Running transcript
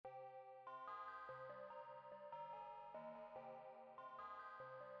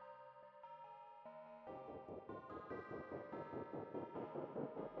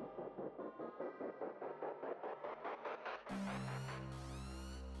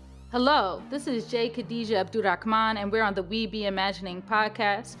Hello, this is Jay Khadija Abdurrahman, and we're on the We Be Imagining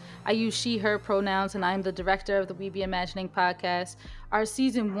podcast. I use she, her pronouns, and I'm the director of the We Be Imagining podcast. Our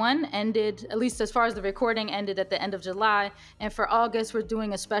season one ended, at least as far as the recording ended, at the end of July. And for August, we're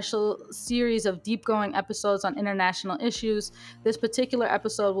doing a special series of deep going episodes on international issues. This particular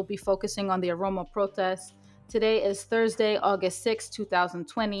episode will be focusing on the Oromo protests. Today is Thursday, August 6,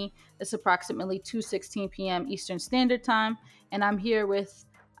 2020. It's approximately 2:16 p.m. Eastern Standard Time, and I'm here with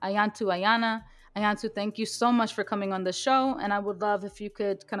Ayantu Ayana. Ayantu, thank you so much for coming on the show. And I would love if you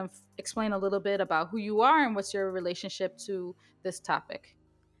could kind of explain a little bit about who you are and what's your relationship to this topic.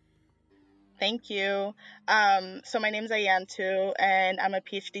 Thank you. So my name is Ayantu, and I'm a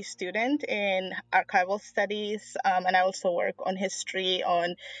PhD student in archival studies, and I also work on histories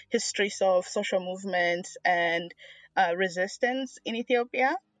of social movements and resistance in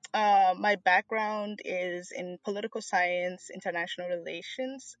Ethiopia. My background is in political science, international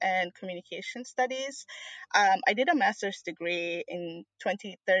relations, and communication studies. I did a master's degree in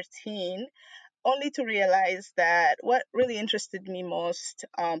 2013, only to realize that what really interested me most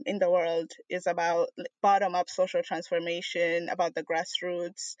in the world is about bottom up social transformation, about the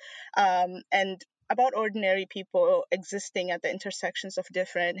grassroots, and about ordinary people existing at the intersections of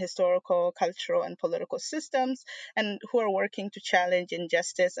different historical, cultural, and political systems, and who are working to challenge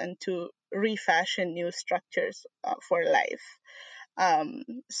injustice and to refashion new structures for life.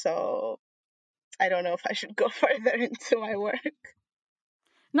 So I don't know if I should go further into my work.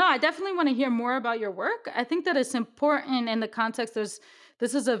 No, I definitely want to hear more about your work. I think that it's important in the context.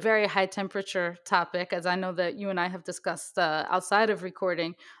 This is a very high temperature topic, as I know that you and I have discussed outside of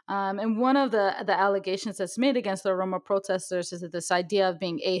recording. And one of the allegations that's made against the Roma protesters is that this idea of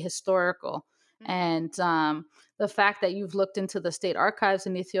being ahistorical. And the fact that you've looked into the state archives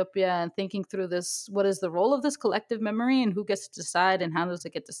in Ethiopia and thinking through this, what is the role of this collective memory and who gets to decide and how does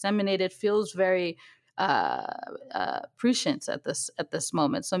it get disseminated, feels very prescient at this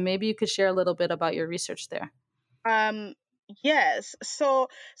moment. So maybe you could share a little bit about your research there. Um, yes. So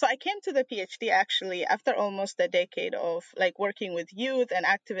I came to the PhD actually after almost a decade of like working with youth and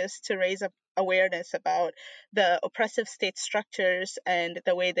activists to raise up awareness about the oppressive state structures and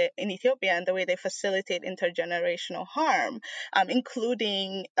the way that in Ethiopia and the way they facilitate intergenerational harm,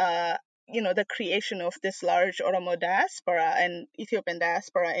 including the creation of this large Oromo diaspora and Ethiopian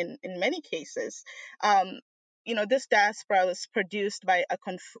diaspora in many cases. Um, this diaspora was produced by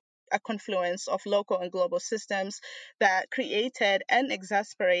a confluence of local and global systems that created and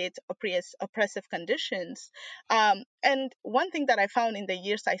exasperate oppressive conditions. And one thing that I found in the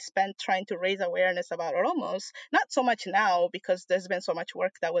years I spent trying to raise awareness about Oromos, not so much now because there's been so much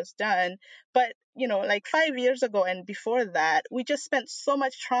work that was done, but like 5 years ago and before that, we just spent so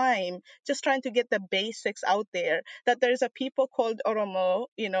much time just trying to get the basics out there that there's a people called Oromo,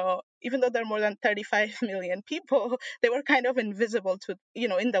 even though there are more than 35 million people, they were kind of invisible to,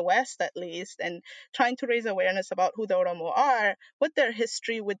 in the West at least, and trying to raise awareness about who the Oromo are, what their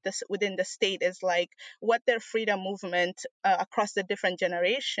history within the state is like, what their freedom movement across the different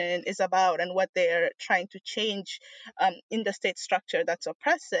generation is about, and what they're trying to change in the state structure that's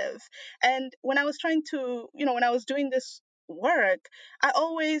oppressive. And when I was doing this work, I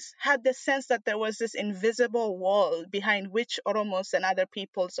always had the sense that there was this invisible wall behind which Oromos and other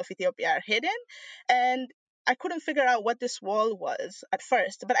peoples of Ethiopia are hidden. And I couldn't figure out what this wall was at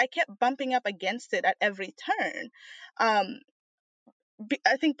first, but I kept bumping up against it at every turn. Um,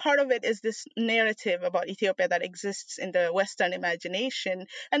 I think part of it is this narrative about Ethiopia that exists in the Western imagination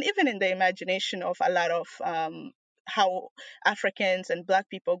and even in the imagination of a lot of how Africans and Black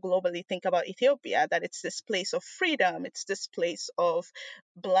people globally think about Ethiopia, that it's this place of freedom, it's this place of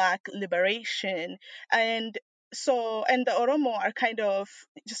Black liberation. And and the Oromo are kind of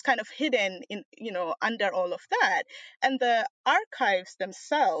hidden in, under all of that. And the archives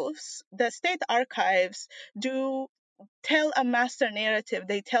themselves, the state archives, do tell a master narrative.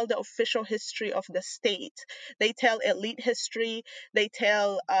 They tell the official history of the state. They tell elite history. They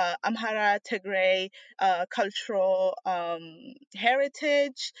tell Amhara, Tigray cultural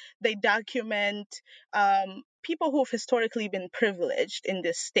heritage. They document people who've historically been privileged in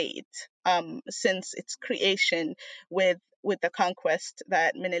this state since its creation with the conquest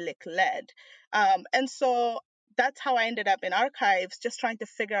that Menelik led. And so that's how I ended up in archives, just trying to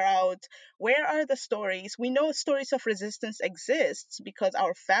figure out where are the stories. We know stories of resistance exists because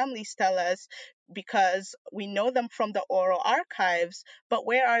our families tell us, because we know them from the oral archives, but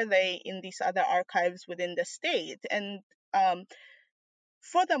where are they in these other archives within the state? And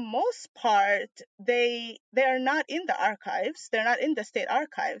for the most part, they are not in the archives. They're not in the state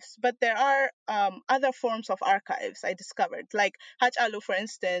archives, but there are other forms of archives I discovered. Like Haj Alu, for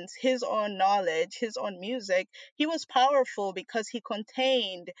instance, his own knowledge, his own music, he was powerful because he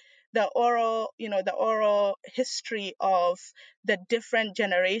contained the oral history of the different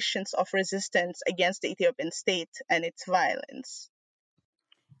generations of resistance against the Ethiopian state and its violence.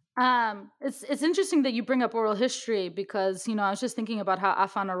 It's interesting that you bring up oral history because I was just thinking about how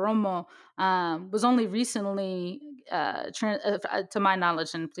Afan Oromo was only recently, to my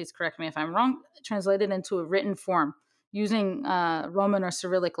knowledge, and please correct me if I'm wrong, translated into a written form using Roman or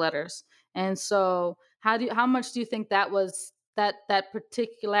Cyrillic letters. And so, how much do you think that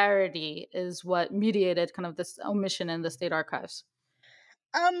particularity is what mediated kind of this omission in the state archives?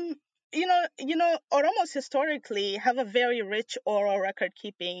 Um, Oromos historically have a very rich oral record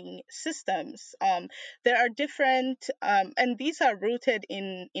keeping systems. There are different, and these are rooted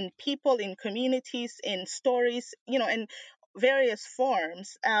in people, in communities, in stories, in various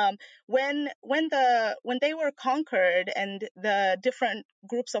forms. When they were conquered and the different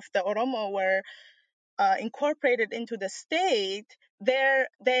groups of the Oromo were incorporated into the state, there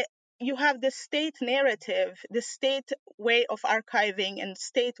they you have the state narrative, the state way of archiving and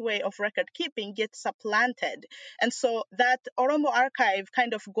state way of record keeping gets supplanted. And so that Oromo archive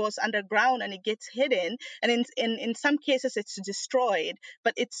kind of goes underground and it gets hidden. And in some cases it's destroyed,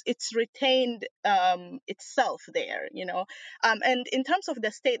 but it's retained itself there. And in terms of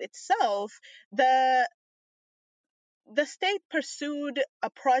the state itself, the the state pursued a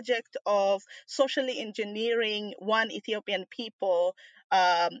project of socially engineering one Ethiopian people,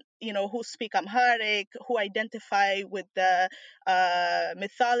 who speak Amharic, who identify with the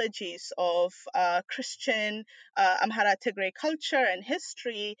mythologies of Christian Amhara Tigray culture and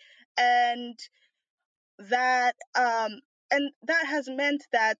history, and that that has meant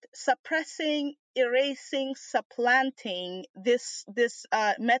that suppressing, erasing, supplanting this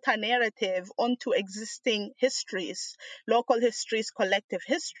meta narrative onto existing histories, local histories, collective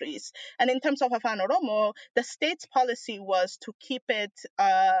histories. And in terms of Afan Oromo, the state's policy was to keep it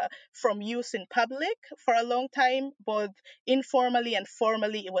from use in public for a long time, both informally and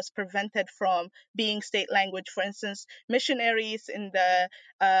formally. It was prevented from being state language. For instance, missionaries in the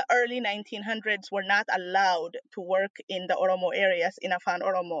early 1900s were not allowed to work in the Oromo areas in Afan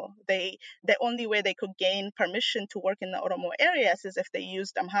Oromo. The only way they could gain permission to work in the Oromo areas is if they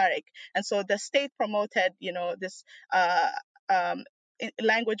used Amharic. And so the state promoted, this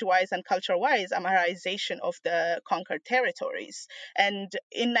language-wise and culture-wise Amharization of the conquered territories. And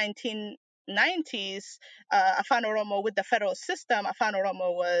in 1990s, Afan Oromo, with the federal system, Afan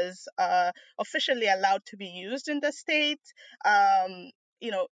Oromo was officially allowed to be used in the state.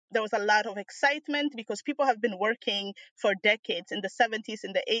 There was a lot of excitement because people have been working for decades. In the 70s,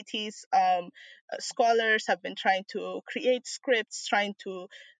 in the 80s, scholars have been trying to create scripts, trying to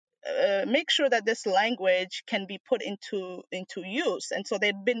make sure that this language can be put into use. And so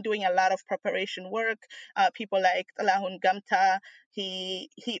they've been doing a lot of preparation work. People like Talahun Gamta,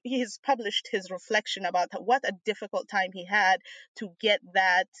 he's published his reflection about what a difficult time he had to get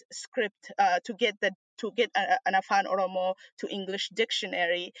that script, to get an Afan Oromo to English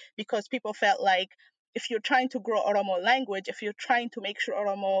dictionary, because people felt like if you're trying to grow Oromo language, if you're trying to make sure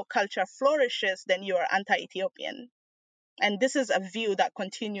Oromo culture flourishes, then you are anti-Ethiopian. And this is a view that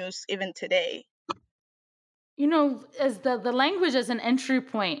continues even today. As the language as an entry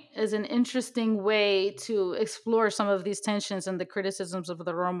point is an interesting way to explore some of these tensions and the criticisms of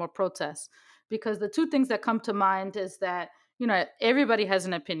the Roma protests. Because the two things that come to mind is that, everybody has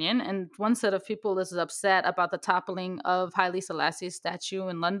an opinion, and one set of people is upset about the toppling of Haile Selassie's statue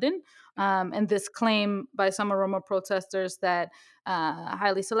in London, and this claim by some Roma protesters that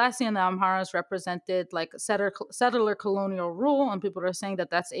Haile Selassie and the Amharas represented like settler colonial rule, and people are saying that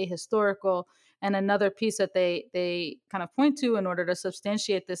that's ahistorical. And another piece that they kind of point to in order to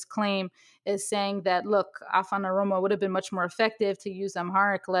substantiate this claim is saying that, look, Afan Aroma would have been much more effective to use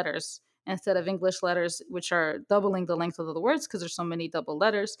Amharic letters instead of English letters, which are doubling the length of the words because there's so many double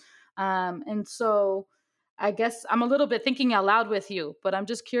letters. And so I guess I'm a little bit thinking out loud with you, but I'm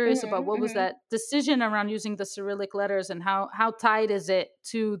just curious about what was Mm-hmm. that decision around using the Cyrillic letters, and how tied is it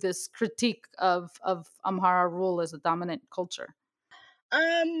to this critique of Amhara rule as a dominant culture?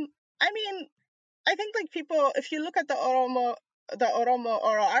 I mean, I think like people, if you look at the Oromo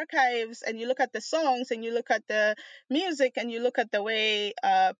oral archives, and you look at the songs, and you look at the music, and you look at the way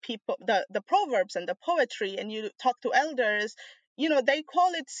people, the proverbs and the poetry, and you talk to elders, they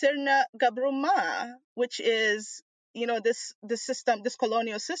call it Sirna Gabruma, which is this system, this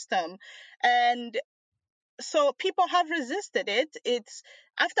colonial system. And so people have resisted it. It's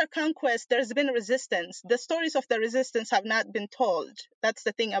after conquest, there's been resistance. The stories of the resistance have not been told. That's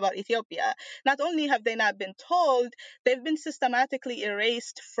the thing about Ethiopia. Not only have they not been told, they've been systematically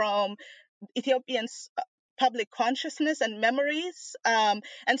erased from Ethiopians' public consciousness and memories. And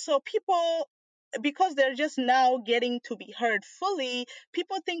so people, because they're just now getting to be heard fully,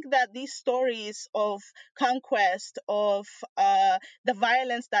 people think that these stories of conquest, of the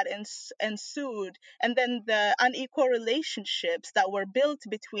violence that ensued, and then the unequal relationships that were built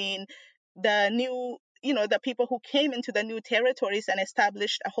between the new, the people who came into the new territories and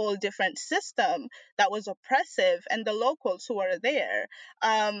established a whole different system that was oppressive, and the locals who were there.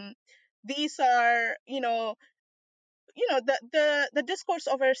 These are, the discourse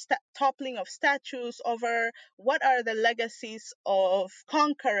over toppling of statues, over what are the legacies of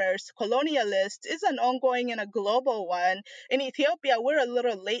conquerors, colonialists, is an ongoing and a global one. In Ethiopia, we're a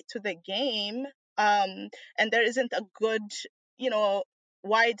little late to the game, and there isn't a good, you know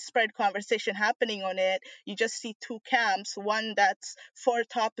widespread conversation happening on it. You just see two camps, one that's for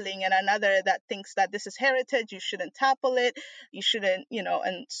toppling and another that thinks that this is heritage, you shouldn't topple it, you shouldn't,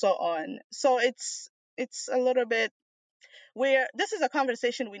 and so on. So it's a little bit where this is a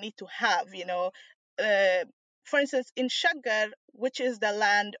conversation we need to have. Uh, for instance, in Shaggar, which is the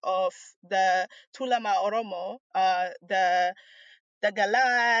land of the Tulama Oromo, the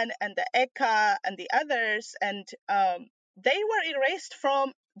Galan and the Eka and the others, and they were erased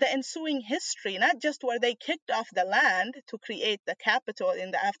from the ensuing history. Not just were they kicked off the land to create the capital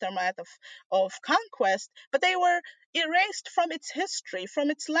in the aftermath of conquest, but they were erased from its history, from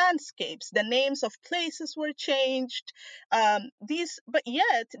its landscapes. The names of places were changed. But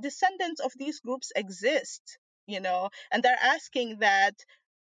yet descendants of these groups exist, and they're asking that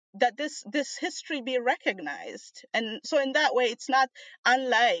this history be recognized. And so in that way, it's not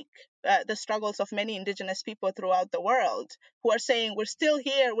unlike the struggles of many indigenous people throughout the world, who are saying, we're still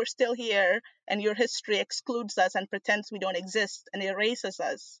here, and your history excludes us and pretends we don't exist and erases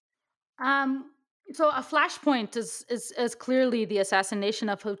us. Um, so a flashpoint is clearly the assassination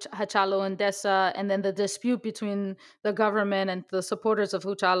of Hachalo Ndessa, and then the dispute between the government and the supporters of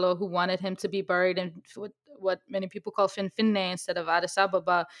Hachalo, who wanted him to be buried in what many people call Finfinne instead of Addis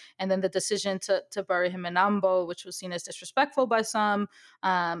Ababa, and then the decision to bury him in Ambo, which was seen as disrespectful by some,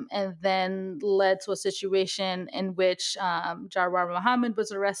 and then led to a situation in which Jarwar Mohammed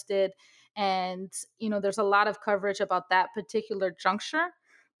was arrested. And there's a lot of coverage about that particular juncture.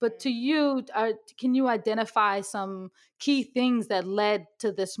 But to you, can you identify some key things that led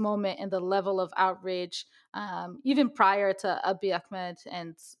to this moment and the level of outrage, even prior to Abiy Ahmed?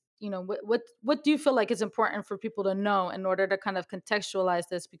 And what do you feel like is important for people to know in order to kind of contextualize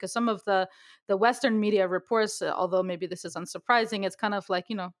this? Because some of the Western media reports, although maybe this is unsurprising, it's kind of like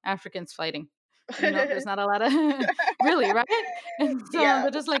Africans fighting. There's not a lot of really, right? And so Yeah,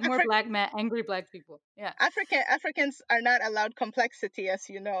 they're just like more black men, angry black people. Yeah. Africans are not allowed complexity, as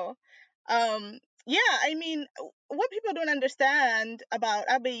you know. Yeah, I mean, what people don't understand about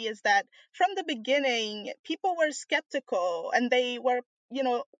Abiy is that from the beginning, people were skeptical, and they were,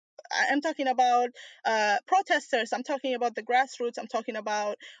 I'm talking about protesters, I'm talking about the grassroots, I'm talking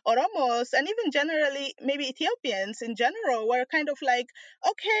about Oromos, and even generally, maybe Ethiopians in general were kind of like,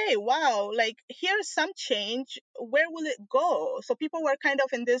 okay, wow, like here's some change. Where will it go? So people were kind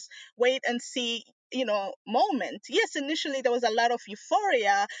of in this wait and see, moment. Yes, initially there was a lot of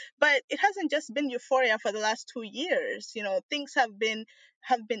euphoria, but it hasn't just been euphoria for the last 2 years. Things have been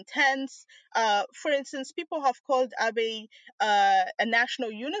tense. For instance, people have called Abiy a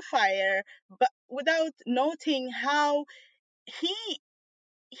national unifier, but without noting how he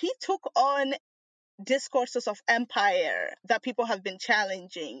he took on discourses of empire that people have been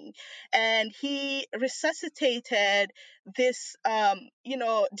challenging, and he resuscitated this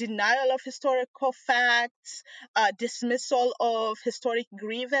denial of historical facts, dismissal of historic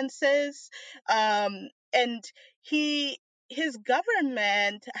grievances, and he his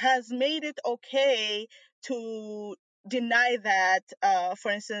government has made it okay to deny that, for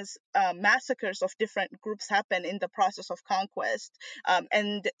instance, massacres of different groups happen in the process of conquest,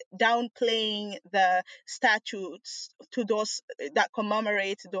 and downplaying the statutes to those that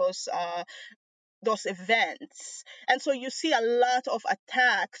commemorate those events. And so you see a lot of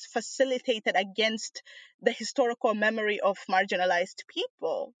attacks facilitated against the historical memory of marginalized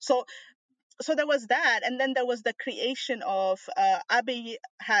people. So there was that, and then there was the creation of Abiy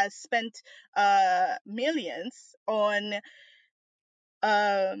has spent millions on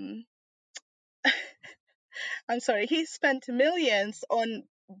um, I'm sorry, he spent millions on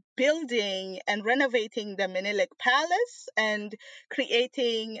building and renovating the Menelik Palace and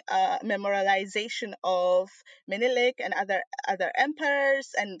creating a memorialization of Menelik and other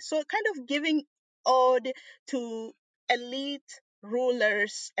emperors, and so kind of giving ode to elite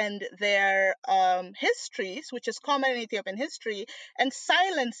rulers and their histories, which is common in Ethiopian history, and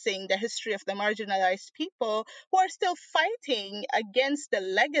silencing the history of the marginalized people who are still fighting against the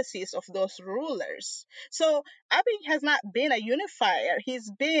legacies of those rulers. So Abiy has not been a unifier. He's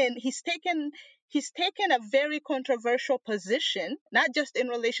taken a very controversial position, not just in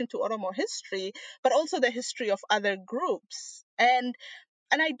relation to Oromo history, but also the history of other groups. And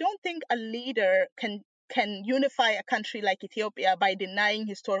I don't think a leader can unify a country like Ethiopia by denying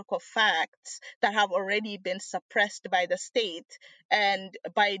historical facts that have already been suppressed by the state and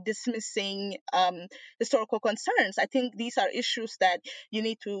by dismissing historical concerns. I think these are issues that you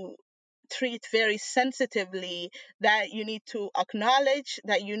need to treat very sensitively, that you need to acknowledge,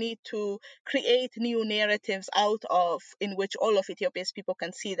 that you need to create new narratives out of, in which all of Ethiopia's people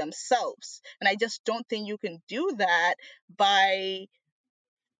can see themselves. And I just don't think you can do that by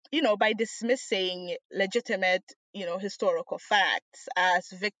by dismissing legitimate, historical facts as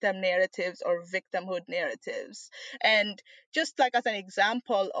victim narratives or victimhood narratives. And just like as an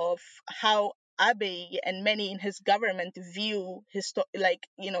example of how Abiy and many in his government view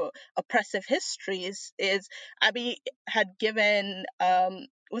oppressive histories is Abiy had given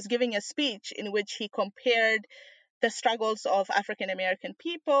was giving a speech in which he compared the struggles of African American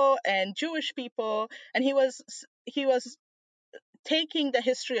people and Jewish people, and he was taking the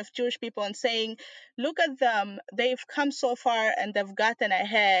history of Jewish people and saying, look at them, they've come so far and they've gotten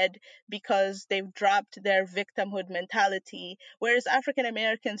ahead because they've dropped their victimhood mentality, whereas African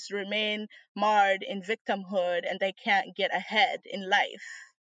Americans remain marred in victimhood and they can't get ahead in life.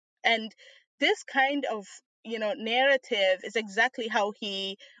 And this kind of narrative is exactly how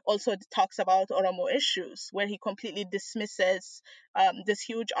he also talks about Oromo issues, where he completely dismisses this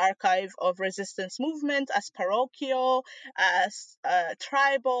huge archive of resistance movement as parochial, as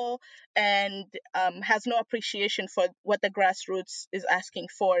tribal, and has no appreciation for what the grassroots is asking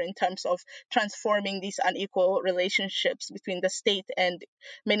for in terms of transforming these unequal relationships between the state and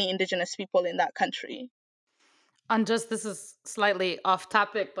many indigenous people in that country. On just this is slightly off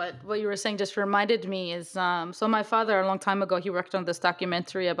topic, but what you were saying just reminded me is so my father a long time ago he worked on this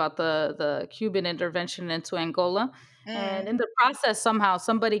documentary about the Cuban intervention into Angola, and Mm, in the process somehow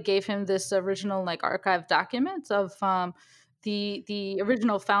somebody gave him this original like archive document of the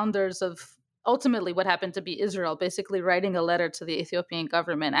original founders of ultimately what happened to be Israel, basically writing a letter to the Ethiopian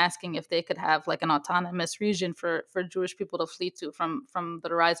government asking if they could have like an autonomous region for Jewish people to flee to from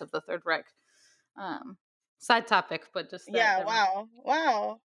the rise of the Third Reich. Um, Side topic, but just that. yeah, wow,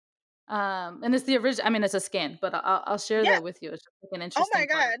 wow. And it's the original. I mean, it's a scan, but I'll share Yeah. that with you. It's just like an Oh my interesting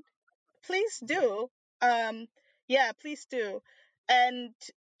part of. God. Please do. Yeah, please do. And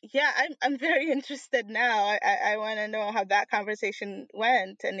yeah, I'm very interested now. I want to know how that conversation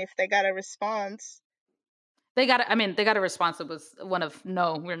went and if they got a response. They got. I mean, they got a response. It was one of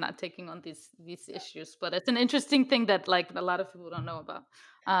no, we're not taking on these issues. But it's an interesting thing that like a lot of people don't know about.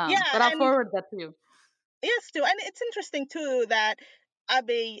 Yeah, But I'll and forward that to you. yes, too. And it's interesting too that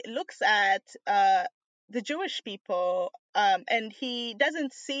Abe looks at the Jewish people, and he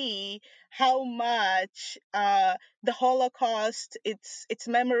doesn't see how much the Holocaust, its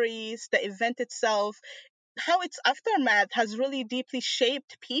memories, the event itself, how its aftermath has really deeply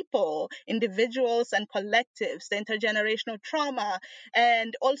shaped people, individuals and collectives, the intergenerational trauma,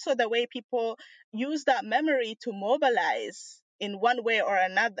 and also the way people use that memory to mobilize in one way or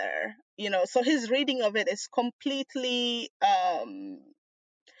another. So his reading of it is completely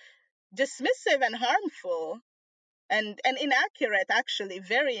dismissive and harmful and inaccurate, actually,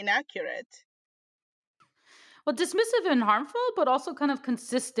 very inaccurate. Well, dismissive and harmful, but also kind of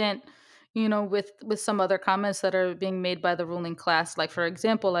consistent, with some other comments that are being made by the ruling class. Like, for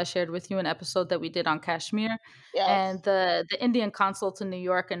example, I shared with you an episode that we did on Kashmir, and Yes. the Indian consul to New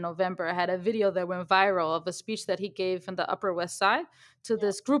York in November had a video that went viral of a speech that he gave in the Upper West Side to Yeah.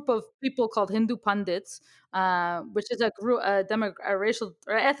 this group of people called Hindu Pundits, which is a racial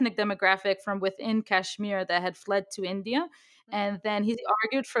or ethnic demographic from within Kashmir that had fled to India, Mhm. and then he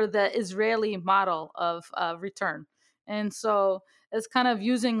argued for the Israeli model of return. And so it's kind of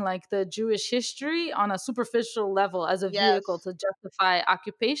using like the Jewish history on a superficial level as a vehicle Yes. to justify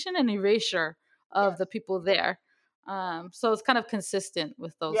occupation and erasure of Yes. the people there. So it's kind of consistent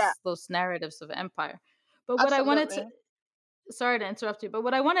with Yeah. those narratives of empire. But what I wanted to Absolutely. sorry to interrupt you, but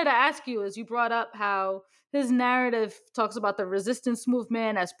what I wanted to ask you is you brought up how his narrative talks about the resistance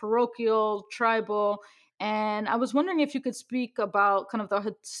movement as parochial, tribal, And I was wondering if you could speak about kind of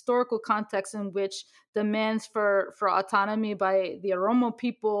the historical context in which demands for autonomy by the Oromo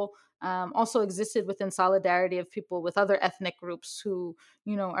people also existed within solidarity of people with other ethnic groups who,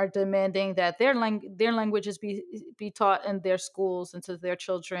 are demanding that their languages be taught in their schools and to their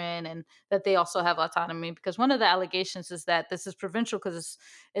children, and that they also have autonomy. Because one of the allegations is that this is provincial because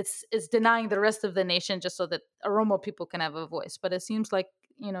it's denying the rest of the nation just so that Oromo people can have a voice. But it seems like,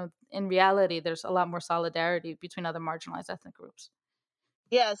 in reality, there's a lot more solidarity between other marginalized ethnic groups.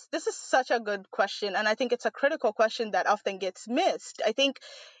 Yes, this is such a good question, and I think it's a critical question that often gets missed. I think,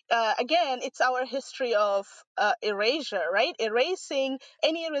 again, it's our history of erasure, right? Erasing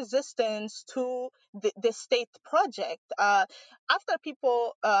any resistance to the state project. After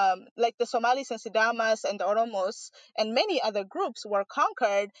people like the Somalis and Sidamas and the Oromos and many other groups were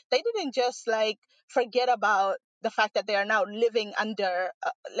conquered, they didn't just like forget about the fact that they are now living under,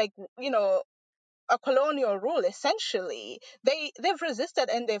 like, a colonial rule. Essentially they've resisted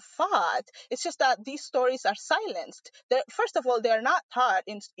and they've fought. It's just that these stories are silenced. First of all, they're not taught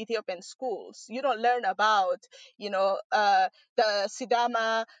in Ethiopian schools. You don't learn about the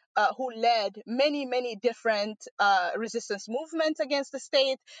Sidama, who led many different resistance movements against the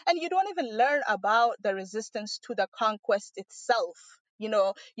state, and you don't even learn about the resistance to the conquest itself. You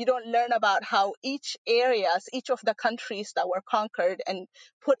don't learn about how each of the countries that were conquered and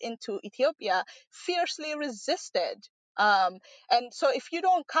put into Ethiopia fiercely resisted. Um, and so, if you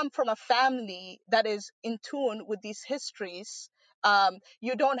don't come from a family that is in tune with these histories,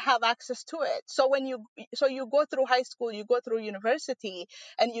 you don't have access to it. So you go through high school, you go through university,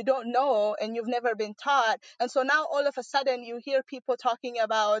 and you don't know, and you've never been taught. And so now all of a sudden you hear people talking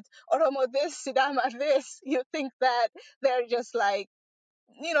about Oromo this, Sidama this. You think that they're just like,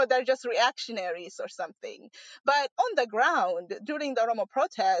 they're just reactionaries or something. But on the ground, during the Oromo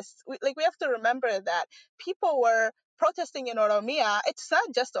protests, we have to remember that people were protesting in Oromia. It's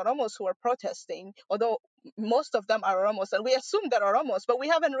not just Oromos who are protesting, although most of them are Oromos, and we assume they're Oromos, but we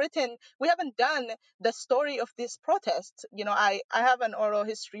haven't done the story of these protests. I have an oral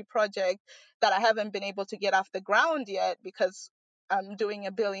history project that I haven't been able to get off the ground yet because I'm doing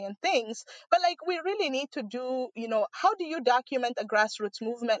a billion things. But like, we really need to do, how do you document a grassroots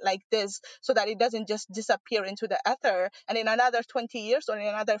movement like this so that it doesn't just disappear into the ether, and in another 20 years or in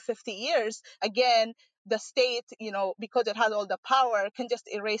another 50 years, again, the state, because it has all the power, can just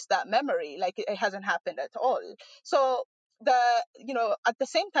erase that memory like it hasn't happened at all. So at the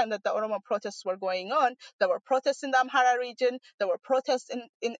same time that the Oromo protests were going on, there were protests in the Amhara region, there were protests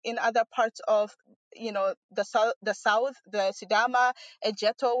in other parts of, the south, the Sidama,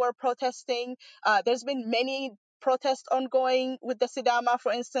 Ejeto were protesting. There's been many protests ongoing with the Sidama,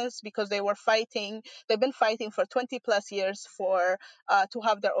 for instance, because they've been fighting for 20 plus years for to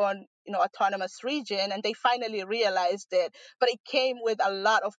have their own, autonomous region, and they finally realized it. But it came with a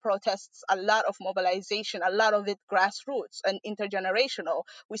lot of protests, a lot of mobilization, a lot of it grassroots and intergenerational.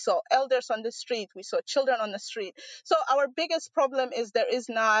 We saw elders on the street, we saw children on the street. So our biggest problem is there is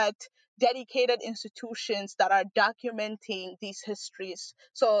not dedicated institutions that are documenting these histories.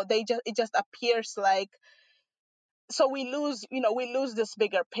 So it just appears like, so we lose this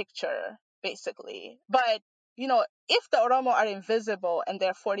bigger picture, basically. But if the Oromo are invisible and there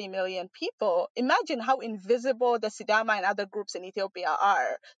are 40 million people, imagine how invisible the Sidama and other groups in Ethiopia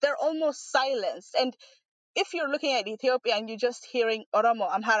are. They're almost silenced. And if you're looking at Ethiopia and you're just hearing Oromo,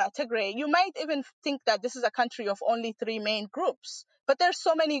 Amhara, Tigray, you might even think that this is a country of only three main groups. But there's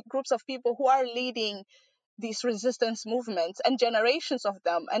so many groups of people who are leading these resistance movements, and generations of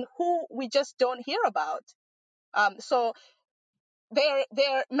them, and who we just don't hear about. So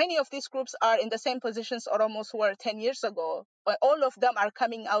many of these groups are in the same positions Oromos were 10 years ago, but all of them are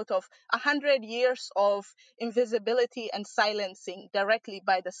coming out of 100 years of invisibility and silencing directly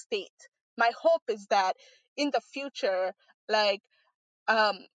by the state. My hope is that in the future, like,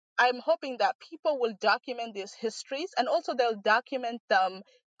 um, I'm hoping that people will document these histories, and also they'll document them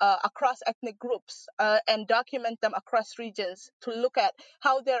across ethnic groups, and document them across regions to look at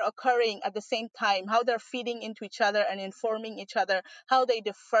how they're occurring at the same time, how they're feeding into each other and informing each other, how they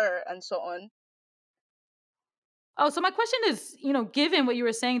differ, and so on. Oh, so my question is, given what you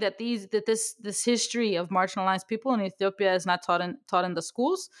were saying that this history of marginalized people in Ethiopia is not taught in the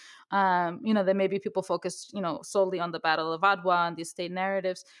schools, there may be people focused, solely on the Battle of Adwa and these state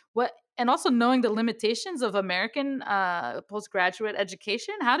narratives. And also knowing the limitations of American postgraduate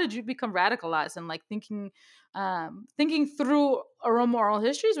education, how did you become radicalized and like thinking through Oromo oral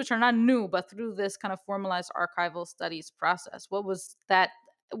histories, which are not new, but through this kind of formalized archival studies process? What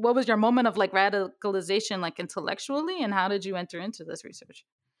was your moment of like radicalization, like intellectually, and how did you enter into this research?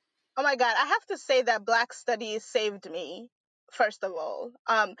 Oh my God, I have to say that Black Studies saved me, first of all,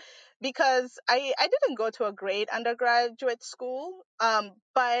 because I didn't go to a great undergraduate school,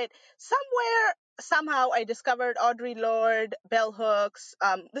 but somehow I discovered Audre Lorde, Bell Hooks.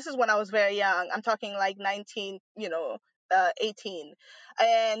 This is when I was very young. I'm talking like 19, 18.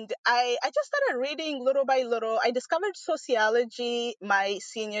 And I just started reading little by little. I discovered sociology my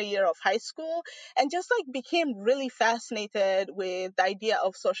senior year of high school and just like became really fascinated with the idea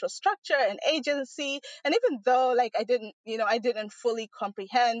of social structure and agency. And even though like I didn't fully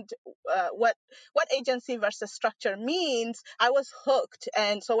comprehend what agency versus structure means, I was hooked.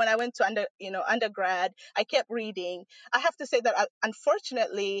 And so when I went to undergrad, I kept reading. I have to say that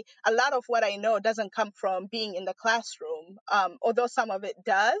unfortunately a lot of what I know doesn't come from being in the classroom, although some of it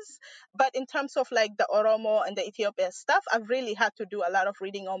does. But in terms of like the Oromo and the Ethiopia stuff, I've really had to do a lot of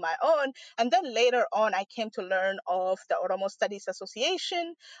reading on my own. And then later on, I came to learn of the Oromo Studies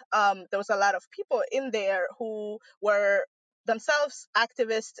Association. There was a lot of people in there who were themselves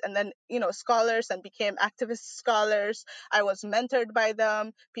activists and then scholars and became activist scholars. I was mentored by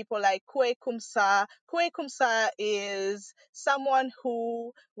them, people like Kwe Kumsa is someone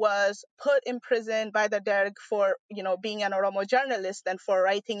who was put in prison by the Derg for being an Oromo journalist and for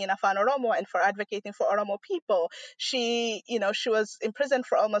writing in Afan Oromo and for advocating for Oromo people. She was imprisoned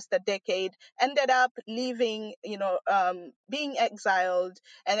for almost a decade, ended up leaving, being exiled,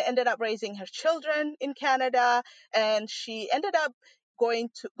 and ended up raising her children in Canada. And she ended up going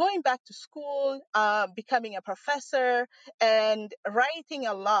back to school, becoming a professor, and writing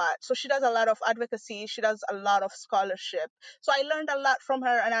a lot. So she does a lot of advocacy. She does a lot of scholarship. So I learned a lot from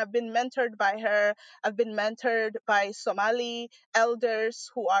her, and I've been mentored by her. I've been mentored by Somali elders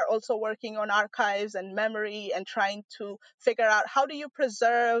who are also working on archives and memory and trying to figure out how do you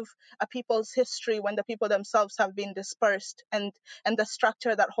preserve a people's history when the people themselves have been dispersed and the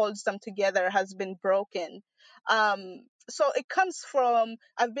structure that holds them together has been broken. So it comes from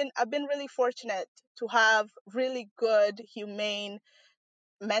I've been really fortunate to have really good humane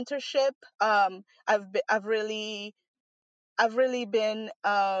mentorship. I've really been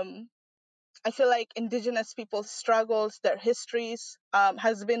I feel like indigenous people's struggles, their histories,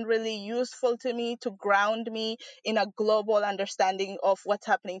 has been really useful to me to ground me in a global understanding of what's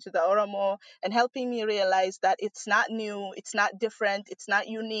happening to the Oromo and helping me realize that it's not new, it's not different, it's not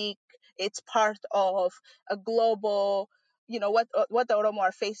unique. It's part of a global, what the Oromo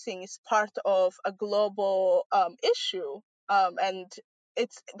are facing is part of a global issue, and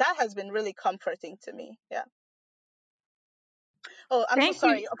it's that has been really comforting to me. Yeah. Oh, I'm so Thank you.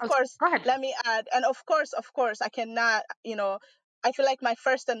 sorry. Of Oh, course, go ahead. let me add, and of course, I cannot, I feel like my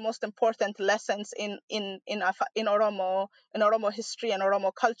first and most important lessons in Oromo history and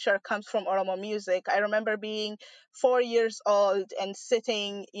Oromo culture comes from Oromo music. I remember being 4 years old and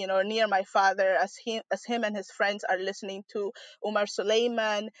sitting, near my father as him and his friends are listening to Umar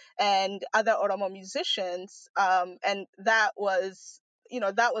Suleiman and other Oromo musicians, and that was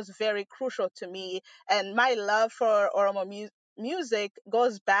very crucial to me. And my love for Oromo music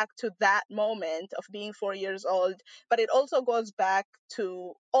goes back to that moment of being 4 years old, but it also goes back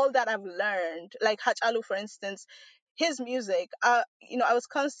to all that I've learned. Like Hachalu, for instance, his music, I was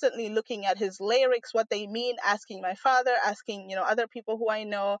constantly looking at his lyrics, what they mean, asking my father, asking, other people who I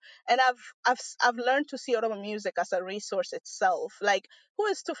know. And I've learned to see Oromo music as a resource itself. Like, who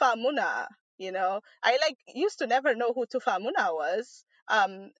is Tufa Muna? I like used to never know who Tufa Muna was.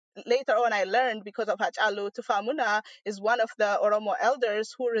 Later on, I learned because of Hachalu, Tufa Muna is one of the Oromo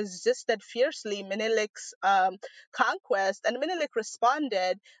elders who resisted fiercely Menilik's conquest, and Menilik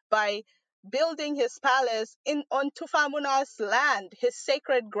responded by building his palace in on Tufamuna's land, his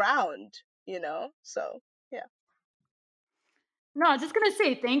sacred ground. So yeah. No, I was just gonna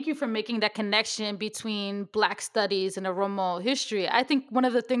say thank you for making that connection between Black studies and Oromo history. I think one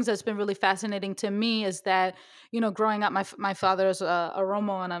of the things that's been really fascinating to me is that growing up, my father's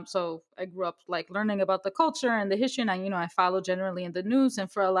Oromo, and I grew up like learning about the culture and the history, and I follow generally in the news. And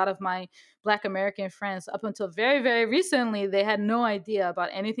for a lot of my Black American friends, up until very very recently, they had no idea about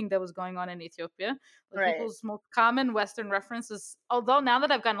anything that was going on in Ethiopia. Like Right. people's most common Western references, although now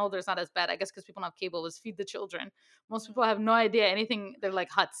that I've gotten older, it's not as bad. I guess because people don't have cable, is Feed the Children. Most people have no idea anything. They're like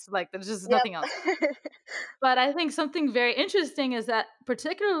huts. Like there's just Yep. nothing else. But I think something very interesting is that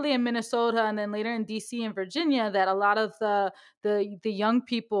particularly in Minnesota and then later in DC and Virginia, that a lot of the young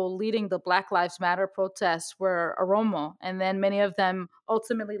people leading the Black Lives Matter protests were Oromo. And then many of them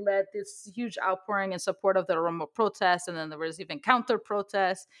ultimately led this huge outpouring in support of the Oromo protests. And then there was even counter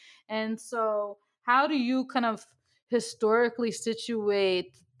protests. And so how do you kind of historically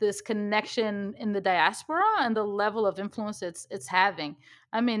situate this connection in the diaspora and the level of influence it's having.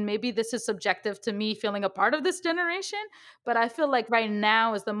 I mean, maybe this is subjective to me feeling a part of this generation, but I feel like right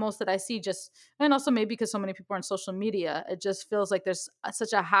now is the most that I see. Just, and also maybe because so many people are on social media, it just feels like there's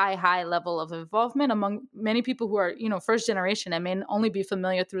such a high level of involvement among many people who are, first generation and may only be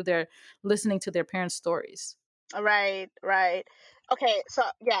familiar through their listening to their parents' stories. Right, right. Okay, so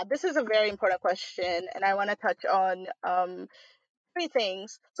yeah, this is a very important question, and I want to touch on three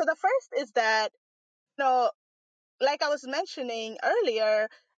things. So the first is that, you know, like I was mentioning earlier,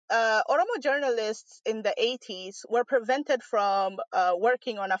 Oromo journalists in the 80s were prevented from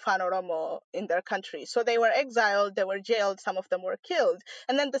working on Afan Oromo in their country. So they were exiled, they were jailed, some of them were killed.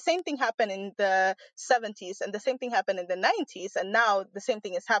 And then the same thing happened in the 70s, and the same thing happened in the 90s. And now the same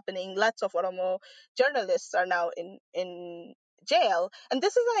thing is happening. Lots of Oromo journalists are now in jail. And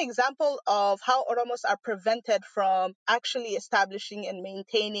this is an example of how Oromos are prevented from actually establishing and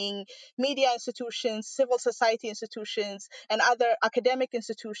maintaining media institutions, civil society institutions, and other academic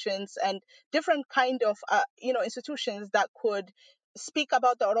institutions, and different kind of institutions that could speak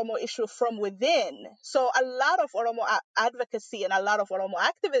about the Oromo issue from within. So a lot of Oromo advocacy and a lot of Oromo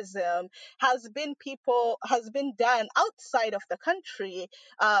activism has been done outside of the country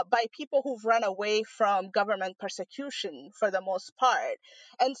by people who've run away from government persecution for the most part.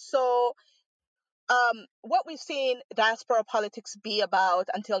 And so what we've seen diaspora politics be about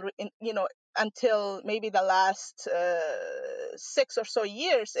until maybe the last 6 or so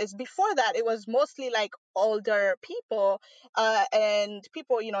years is, before that it was mostly like older people and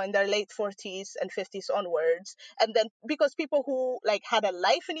people in their late 40s and 50s onwards, and then because people who like had a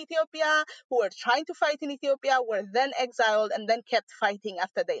life in Ethiopia, who were trying to fight in Ethiopia, were then exiled and then kept fighting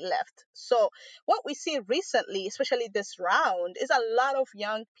after they left. So what we see recently, especially this round, is a lot of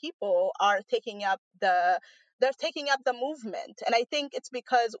young people are taking up the movement. And I think it's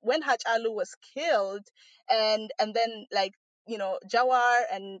because when Haj Alu was killed, and then like Jawar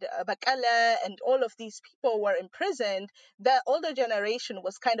and Bakala and all of these people were imprisoned, the older generation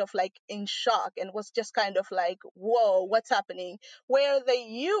was kind of like in shock and was just kind of like, whoa, what's happening? Where the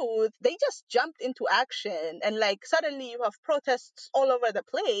youth, they just jumped into action, and like suddenly you have protests all over the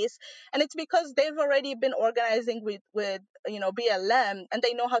place. And it's because they've already been organizing with BLM, and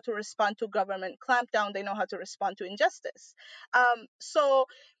they know how to respond to government clampdown, they know how to respond to injustice. So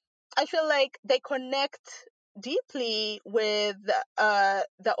I feel like they connect deeply with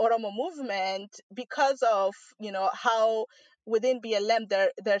the Oromo movement because of how within BLM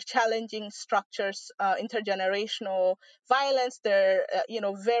they're challenging structures, intergenerational violence. They're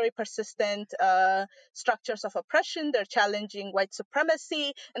very persistent structures of oppression. They're challenging white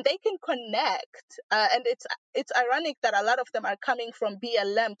supremacy, and they can connect. And it's ironic that a lot of them are coming from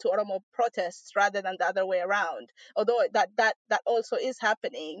BLM to Oromo protests rather than the other way around. Although that also is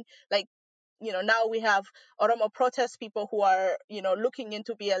happening, like now we have Oromo protest people who are looking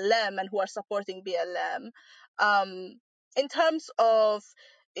into BLM and who are supporting BLM. In terms of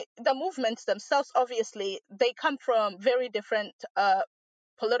the movements themselves, obviously they come from very different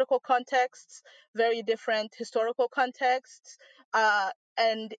political contexts, very different historical contexts,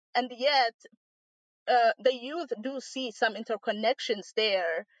 and yet the youth do see some interconnections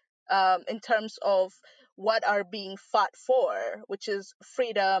there, in terms of what are being fought for, which is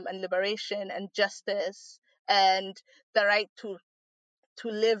freedom and liberation and justice and the right to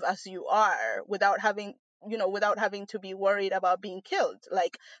live as you are without having to be worried about being killed.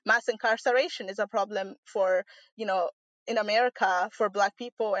 Like mass incarceration is a problem for you know in America for Black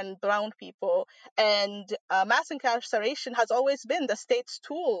people and brown people, and mass incarceration has always been the state's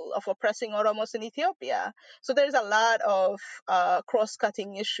tool of oppressing Oromos in Ethiopia. So there's a lot of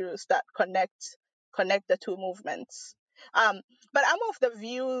cross-cutting issues that connect the two movements. Um, but I'm of the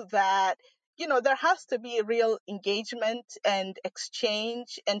view that there has to be real engagement and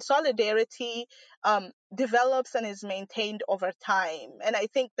exchange, and solidarity develops and is maintained over time. And I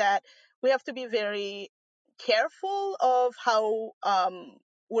think that we have to be very careful of how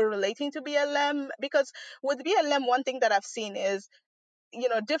we're relating to BLM, because with BLM, one thing that I've seen is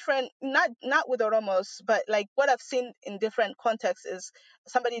different, not with Oromos, but like what I've seen in different contexts is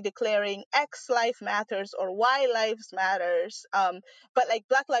somebody declaring X life matters or Y lives matters, but like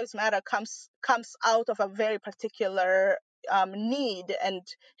Black Lives Matter comes out of a very particular need and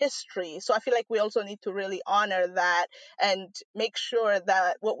history. So I feel like we also need to really honor that and make sure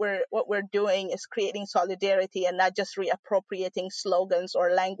that what we're doing is creating solidarity and not just reappropriating slogans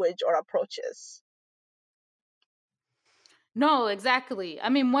or language or approaches. No, exactly. I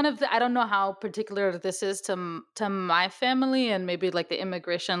mean, one of the I don't know how particular this is to to my family, and maybe like the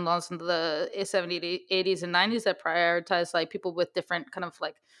immigration laws in the 70s, 80s, and 90s that prioritize like people with different kind of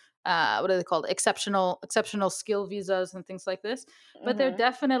like what are they called, exceptional skill visas and things like this. But there Hmm.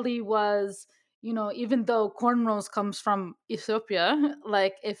 definitely was, even though cornrows comes from Ethiopia,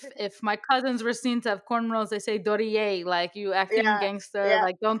 like if my cousins were seen to have cornrows, they say "Doriye," like you acting Yeah, gangster, yeah.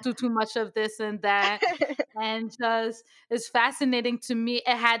 like don't do too much of this and that. And just it's fascinating to me.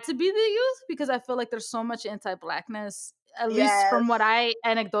 It had to be the youth because I feel like there's so much anti-blackness, at least from what Yes.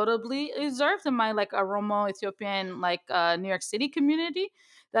 I anecdotally observed in my like Oromo Ethiopian like New York City community,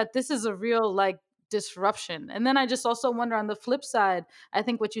 that this is a real like disruption. And then I just also wonder on the flip side, I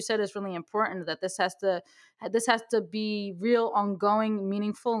think what you said is really important, that this has to be real ongoing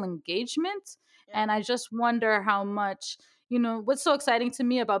meaningful engagement. Yeah. And I just wonder how much, what's so exciting to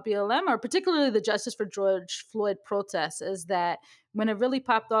me about BLM, or particularly the Justice for George Floyd protests, is that when it really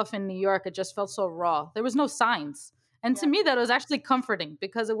popped off in New York, it just felt so raw. There was no signs. And to Yeah. me, that was actually comforting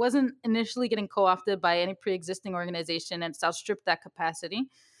because it wasn't initially getting co opted by any pre existing organization and it's outstripped that capacity.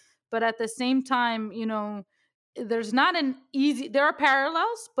 But at the same time, there's not an easy, there are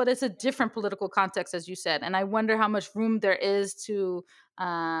parallels, but it's a different political context, as you said. And I wonder how much room there is to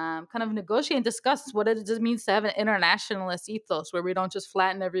kind of negotiate and discuss what it just means to have an internationalist ethos where we don't just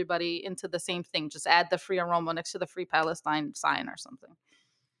flatten everybody into the same thing, just add the free aroma next to the free Palestine sign or something.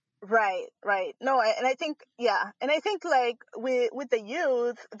 Right, right. No, and I think, yeah, and I think like with the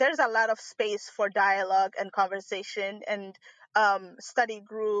youth, there's a lot of space for dialogue and conversation and study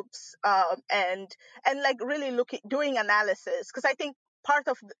groups, and like really looking doing analysis, because I think part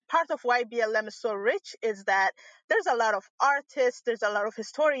of why BLM is so rich is that there's a lot of artists, there's a lot of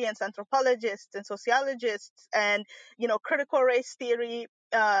historians, anthropologists, and sociologists, and critical race theory.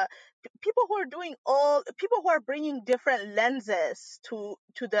 People who are doing all people who are bringing different lenses to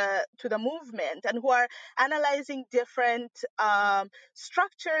the movement, and who are analyzing different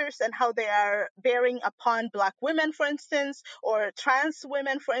structures and how they are bearing upon black women, for instance, or trans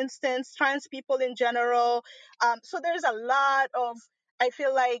women, for instance, trans people in general. So there's a lot of, I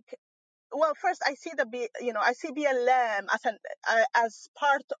feel like, well, first I see I see BLM as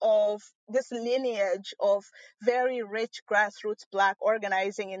part of this lineage of very rich grassroots black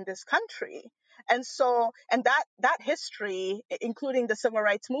organizing in this country. And so, and that history, including the civil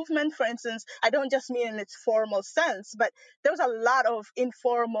rights movement, for instance, I don't just mean in its formal sense, but there was a lot of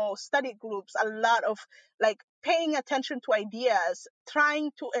informal study groups, a lot of like paying attention to ideas,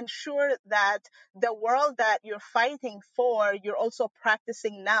 trying to ensure that the world that you're fighting for, you're also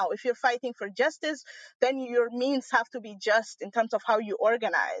practicing now. If you're fighting for justice, then your means have to be just in terms of how you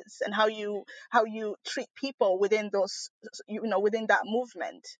organize and how you treat people within those, within that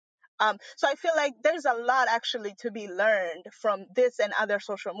movement. So I feel like there's a lot actually to be learned from this and other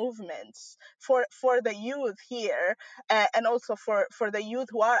social movements for the youth here, and also for the youth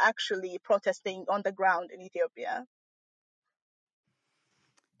who are actually protesting on the ground in Ethiopia.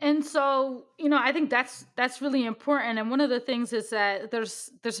 And so, I think that's really important. And one of the things is that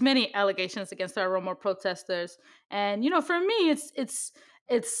there's many allegations against our Roma protesters. And for me,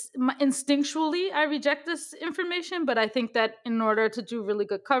 instinctually I reject this information, but I think that in order to do really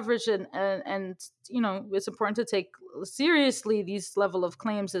good coverage and it's important to take seriously these level of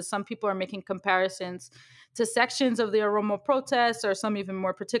claims, as some people are making comparisons to sections of the Oromo protests, or some even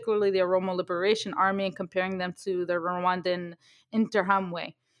more particularly the Oromo Liberation Army, and comparing them to the Rwandan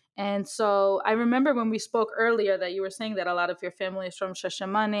Interahamwe. And so I remember when we spoke earlier that you were saying that a lot of your family is from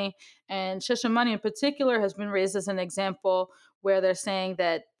Shashamane, and Shashamane in particular has been raised as an example where they're saying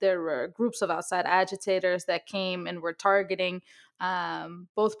that there were groups of outside agitators that came and were targeting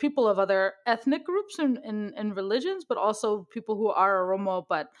both people of other ethnic groups and religions, but also people who are Oromo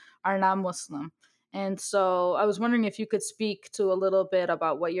but are not Muslim. And so I was wondering if you could speak to a little bit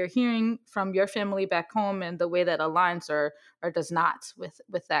about what you're hearing from your family back home and the way that aligns or does not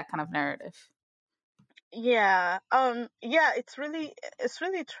with that kind of narrative. Yeah. Yeah, it's really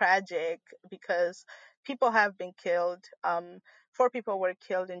tragic because people have been killed. Four people were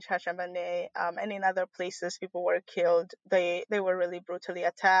killed in Shashamane, and in other places people were killed. They were really brutally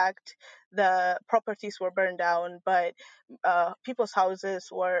attacked. The properties were burned down, but people's houses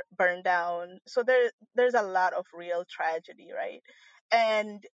were burned down. So there's a lot of real tragedy, right?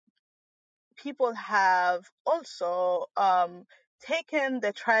 And people have also taken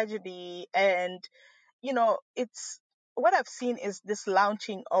the tragedy, and it's what I've seen is this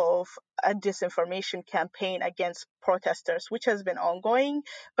launching of a disinformation campaign against protesters, which has been ongoing,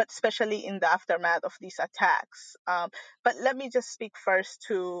 but especially in the aftermath of these attacks. But let me just speak first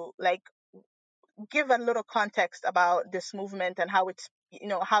to like give a little context about this movement and how it's,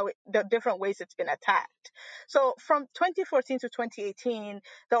 the different ways it's been attacked. So from 2014 to 2018,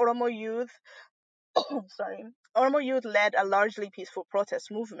 the Oromo youth sorry, Oromo youth led a largely peaceful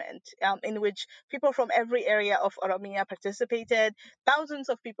protest movement, in which people from every area of Oromia participated. Thousands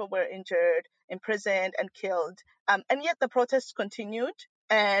of people were injured, imprisoned, and killed. And yet the protests continued.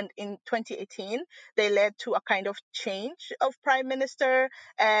 And in 2018, they led to a kind of change of prime minister,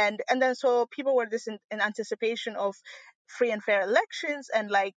 and then so people were this in anticipation of free and fair elections,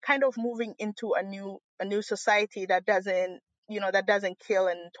 and like kind of moving into a new society that doesn't kill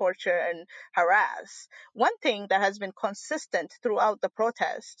and torture and harass. One thing that has been consistent throughout the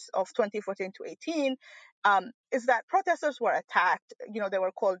protests of 2014 to 18, is that protesters were attacked. They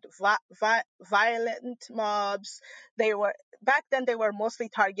were called violent mobs. They were Back then they were mostly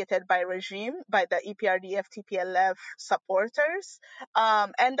targeted by the EPRDF TPLF supporters,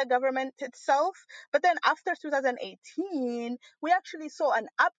 and the government itself. But then after 2018, we actually saw an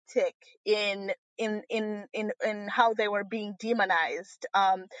uptick in how they were being demonized.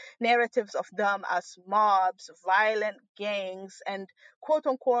 Narratives of them as mobs, violent gangs, and quote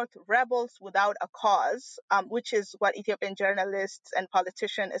unquote rebels without a cause, which is what Ethiopian journalist and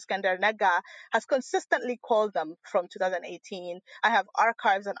politician Iskandar Nega has consistently called them from 2018. I have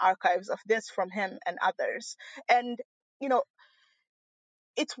archives and archives of this from him and others. And, you know,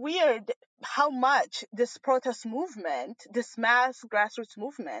 it's weird how much this protest movement, this mass grassroots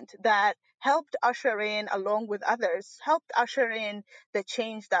movement that helped usher in, along with others, helped usher in the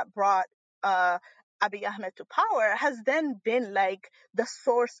change that brought uh, Abiy Ahmed to power, has then been like the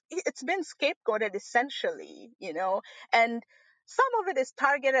source. It's been scapegoated essentially. And some of it is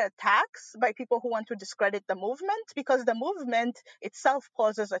targeted attacks by people who want to discredit the movement, because the movement itself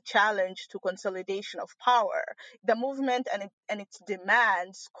poses a challenge to consolidation of power. The movement and its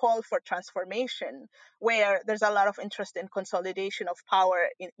demands call for transformation, where there's a lot of interest in consolidation of power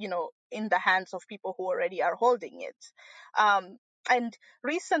in the hands of people who already are holding it. And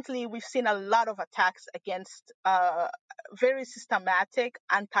recently we've seen a lot of attacks against very systematic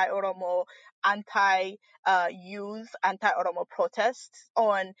anti-Oromo, anti-youth, anti-Oromo protests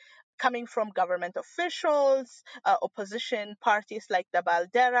on coming from government officials, opposition parties like the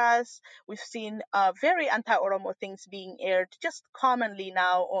Balderas. We've seen very anti-Oromo things being aired just commonly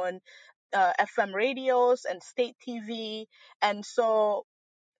now on FM radios and state TV. And so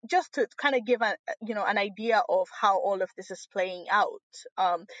just to kind of give an idea of how all of this is playing out,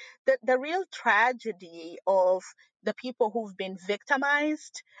 the real tragedy of the people who've been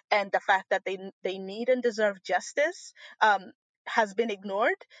victimized and the fact that they need and deserve justice, has been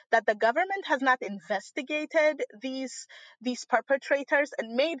ignored. That the government has not investigated these perpetrators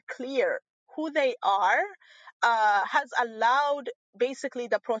and made clear who they are, has allowed basically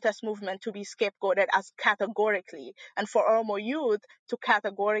the protest movement to be scapegoated as categorically, and for Oromo youth to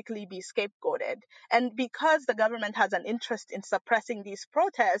categorically be scapegoated. And because the government has an interest in suppressing these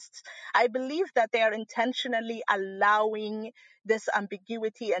protests, I believe that they are intentionally allowing this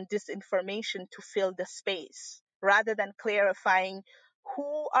ambiguity and disinformation to fill the space, rather than clarifying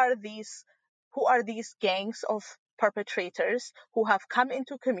who are these who are these gangs of perpetrators who have come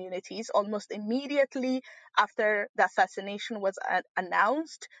into communities almost immediately after the assassination was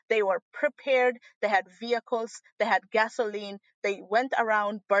announced. They were prepared, they had vehicles, they had gasoline, they went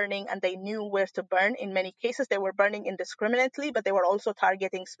around burning, and they knew where to burn. In many cases, they were burning indiscriminately, but they were also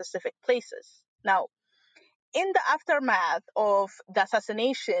targeting specific places. Now, in the aftermath of the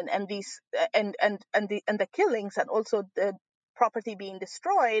assassination and these and the killings, and also the property being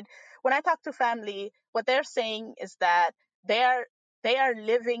destroyed, when I talk to family, what they're saying is that they are they are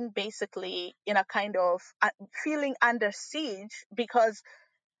living basically in a kind of feeling under siege, because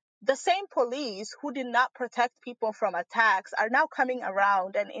the same police who did not protect people from attacks are now coming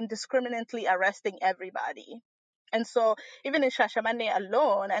around and indiscriminately arresting everybody. And so even in Shashamane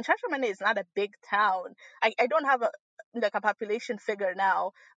alone, and Shashamane is not a big town. I don't have a population figure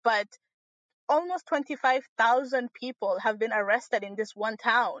now, but almost 25,000 people have been arrested in this one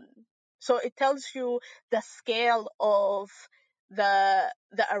town. So it tells you the scale of the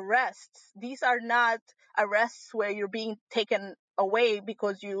arrests. These are not arrests where you're being taken away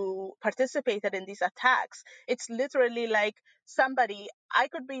because you participated in these attacks. It's literally like somebody, I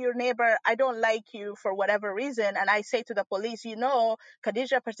could be your neighbor, I don't like you for whatever reason, and I say to the police,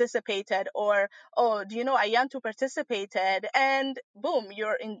 Khadija participated, or, oh, do you know Ayantu participated, and boom,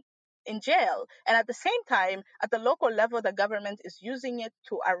 you're in jail. And at the same time, at the local level, the government is using it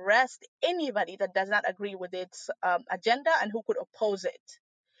to arrest anybody that does not agree with its agenda and who could oppose it.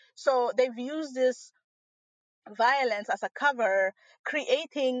 So they've used this violence as a cover,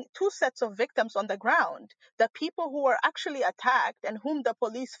 creating two sets of victims on the ground: the people who were actually attacked and whom the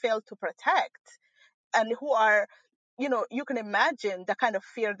police failed to protect, and who are, you can imagine the kind of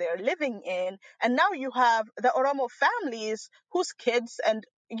fear they're living in. And now you have the Oromo families whose kids and,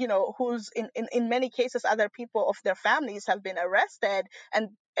 whose in many cases other people of their families have been arrested, and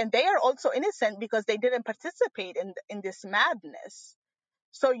they are also innocent because they didn't participate in this madness.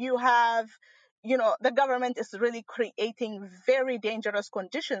 So you have, the government is really creating very dangerous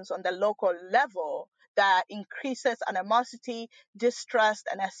conditions on the local level that increases animosity, distrust,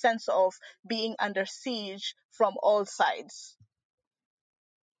 and a sense of being under siege from all sides.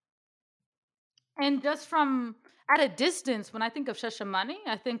 And just from at a distance, when I think of Shashamani,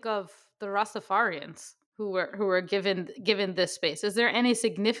 I think of the Rastafarians who were given this space. Is there any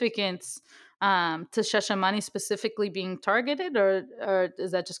significance to Shashamani specifically being targeted, or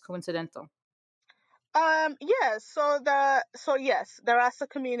is that just coincidental? Yes. So yes, the Rasta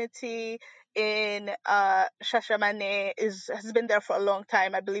community in Shashamane is has been there for a long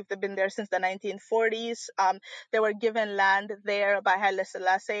time. I believe they've been there since the 1940s. They were given land there by Haile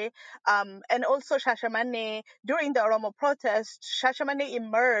Selassie. And also Shashamane, during the Oromo protests, Shashamane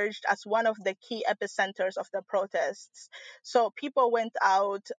emerged as one of the key epicenters of the protests. So people went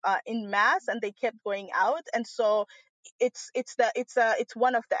out in mass, and they kept going out, and so it's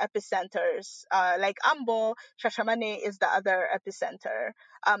one of the epicenters. Like Ambo, Shashamane is the other epicenter.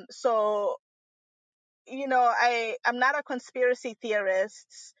 So I'm not a conspiracy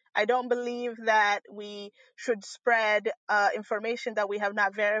theorist. I don't believe that we should spread information that we have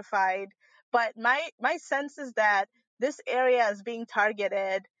not verified. But my sense is that this area is being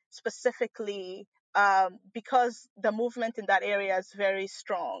targeted specifically because the movement in that area is very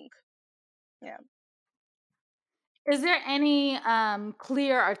strong. Yeah. Is there any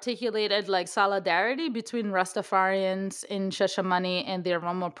clear articulated like solidarity between Rastafarians in Shashamani and the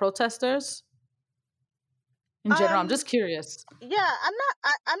Oromo protesters in general? I'm Um, just curious. Yeah,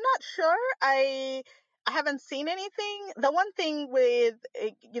 I'm not sure. I haven't seen anything. The one thing with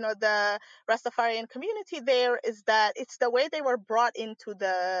the Rastafarian community there is that it's the way they were brought into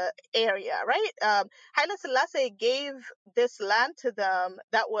the area, right? Haile Selassie gave this land to them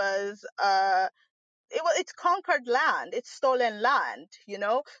that was it's conquered land, it's stolen land,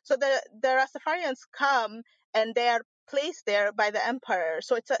 so the Rastafarians come, and they are placed there by the emperor,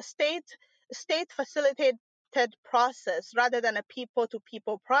 so it's a state facilitated process rather than a people to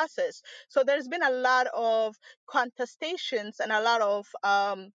people process. So there's been a lot of contestations and a lot of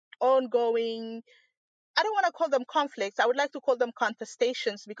ongoing, I don't want to call them conflicts. I would like to call them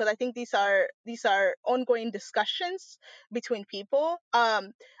contestations, because I think these are ongoing discussions between people.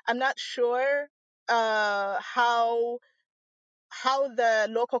 I'm not sure how the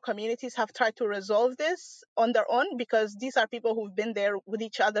local communities have tried to resolve this on their own, because these are people who've been there with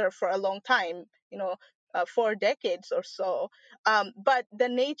each other for a long time, 4 decades or so. But the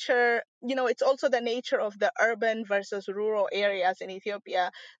nature, it's also the nature of the urban versus rural areas in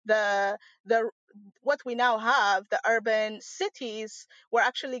Ethiopia. The what we now have, the urban cities, were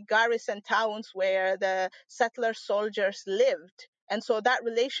actually garrison towns where the settler soldiers lived. And so that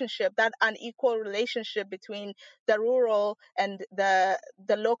relationship, that unequal relationship between the rural and the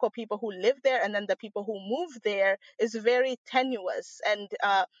local people who live there, and then the people who move there, is very tenuous. And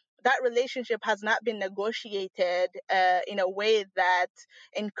that relationship has not been negotiated in a way that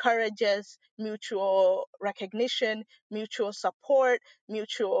encourages mutual recognition, mutual support,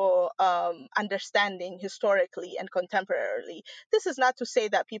 mutual understanding historically and contemporarily. This is not to say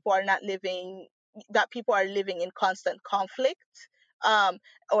that people are living in constant conflict, um,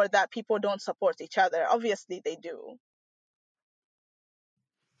 or that people don't support each other. Obviously, they do.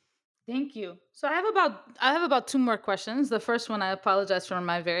 Thank you. So I have about two more questions. The first one, I apologize for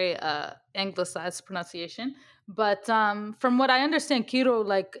my very anglicized pronunciation, but from what I understand, Kiro,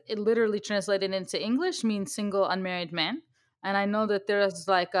 like it literally translated into English, means single unmarried man. And I know that there is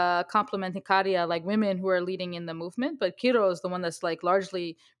like a complementing Karia, like women who are leading in the movement, but Kiro is the one that's like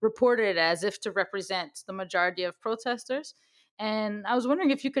largely reported as if to represent the majority of protesters. And I was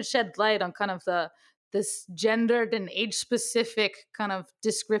wondering if you could shed light on kind of this gendered and age specific kind of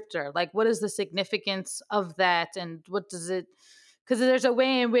descriptor, like what is the significance of that, and what does it, because there's a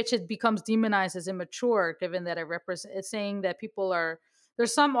way in which it becomes demonized as immature, given that it represents, it's saying that people are,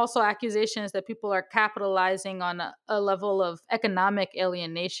 there's some also accusations that people are capitalizing on a level of economic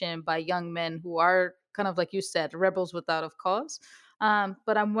alienation by young men who are kind of like you said, rebels without a cause.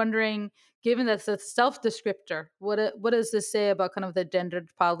 But I'm wondering, given that it's a self descriptor, what does this say about kind of the gendered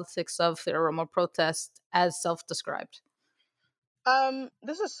politics of the Oromo protest as self described?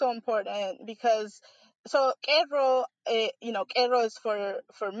 This is so important because so Kero, Kero is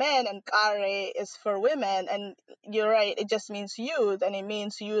for men and Kare is for women. And you're right, it just means youth, and it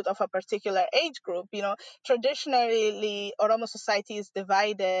means youth of a particular age group. Traditionally, Oromo society is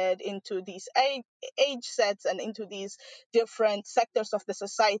divided into these age sets and into these different sectors of the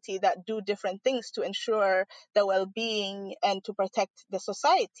society that do different things to ensure the well-being and to protect the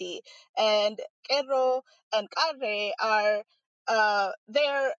society. And Kero and Kare are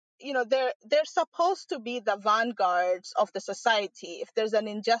they're supposed to be the vanguards of the society. If there's an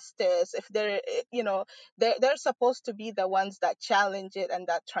injustice, if they're supposed to be the ones that challenge it and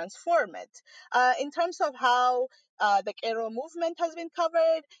that transform it. In terms of how the Kero movement has been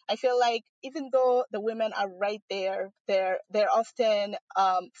covered, I feel like even though the women are right there, they're often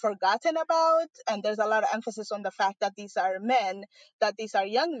forgotten about, and there's a lot of emphasis on the fact that these are men, that these are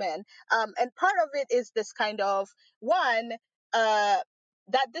young men. And part of it is this kind of one. Uh,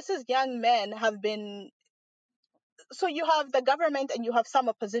 that this is young men have been, so you have the government and you have some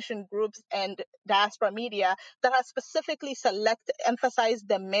opposition groups and diaspora media that have specifically emphasized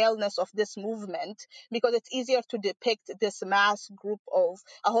the maleness of this movement because it's easier to depict this mass group of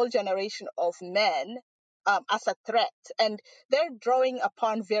a whole generation of men as a threat. And they're drawing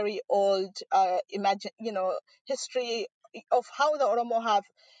upon very old history of how the Oromo have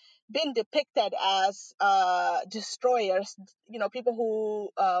been depicted as destroyers, people who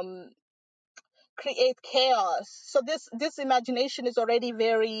create chaos. So this imagination is already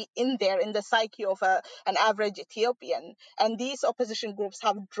very in there in the psyche of an average Ethiopian, and these opposition groups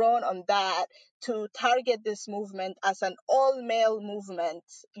have drawn on that to target this movement as an all male movement,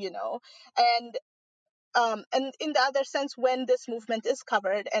 and and in the other sense, when this movement is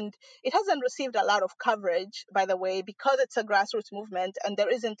covered, and it hasn't received a lot of coverage, by the way, because it's a grassroots movement, and there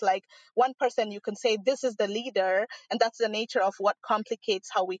isn't like one person you can say this is the leader, and that's the nature of what complicates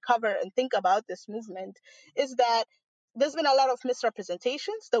how we cover and think about this movement, is that there's been a lot of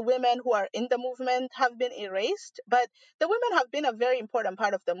misrepresentations. The women who are in the movement have been erased, but the women have been a very important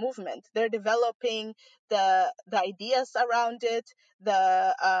part of the movement. They're developing the ideas around it,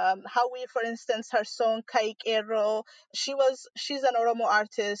 the how we, for instance, her song Kaikero, she's an Oromo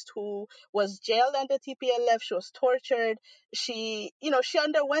artist who was jailed under TPLF. She was tortured. She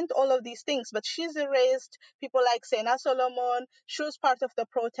underwent all of these things, but she's erased. People like Sena Solomon, she was part of the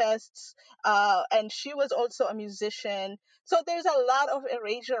protests, and she was also a musician. So there's a lot of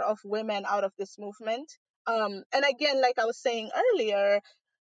erasure of women out of this movement. And again, like I was saying earlier,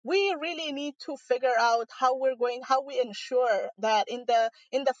 we really need to figure out how we ensure that in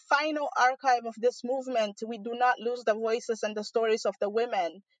the final archive of this movement we do not lose the voices and the stories of the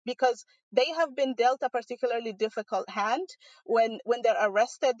women, because they have been dealt a particularly difficult hand. When they're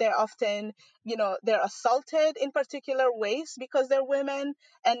arrested, they're often, they're assaulted in particular ways because they're women,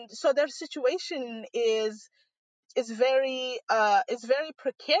 and so their situation is very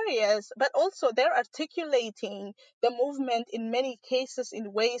precarious, but also they're articulating the movement in many cases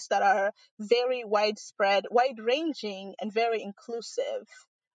in ways that are very widespread, wide ranging, and very inclusive.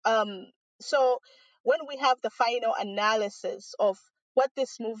 um, so when we have the final analysis of what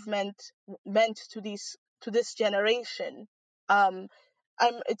this movement meant to this generation, um,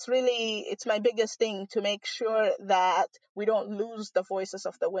 it's my biggest thing to make sure that we don't lose the voices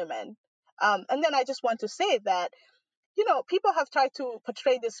of the women. And then I just want to say that, people have tried to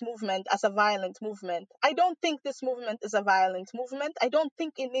portray this movement as a violent movement. I don't think this movement is a violent movement. I don't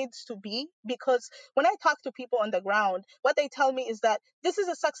think it needs to be, because when I talk to people on the ground, what they tell me is that this is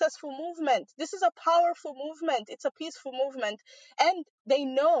a successful movement. This is a powerful movement. It's a peaceful movement. And they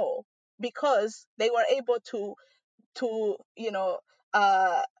know, because they were able to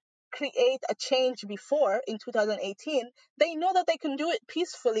uh, create a change before in 2018, they know that they can do it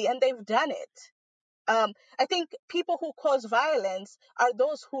peacefully, and they've done it. I think people who cause violence are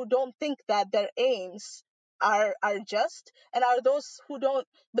those who don't think that their aims are just, and are those who don't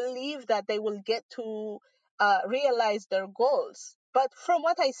believe that they will get to realize their goals. But from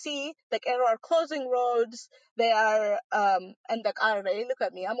what I see, like Aero are closing roads, they are, and like RA, look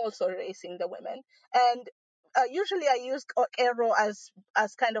at me, I'm also racing the women. And usually I use Aero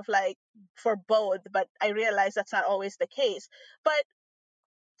as kind of like for both, but I realize that's not always the case. But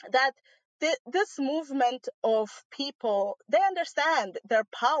that this movement of people, they understand their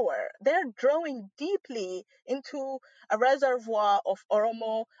power. They're drawing deeply into a reservoir of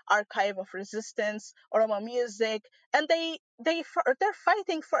Oromo archive of resistance, Oromo music, and they're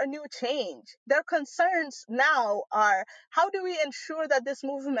fighting for a new change. Their concerns now are, how do we ensure that this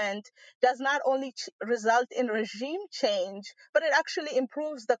movement does not only result in regime change, but it actually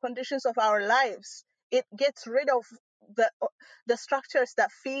improves the conditions of our lives. It gets rid of the structures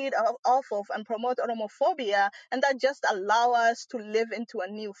that feed off of and promote Oromophobia, and that just allow us to live into a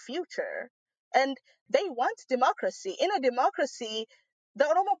new future. And they want democracy. In a democracy, the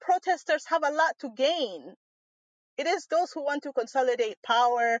Oromo protesters have a lot to gain. It is those who want to consolidate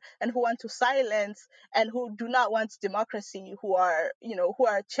power and who want to silence and who do not want democracy who are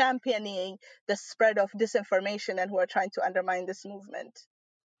championing the spread of disinformation and who are trying to undermine this movement.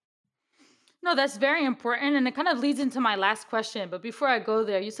 No, that's very important. And it kind of leads into my last question. But before I go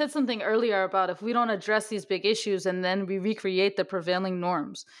there, you said something earlier about if we don't address these big issues and then we recreate the prevailing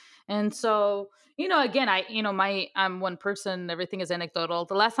norms. And so, again, I'm one person, everything is anecdotal.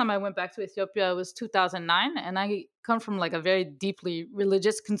 The last time I went back to Ethiopia was 2009, and I come from like a very deeply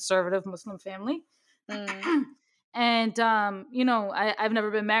religious, conservative Muslim family. Mm. And I've never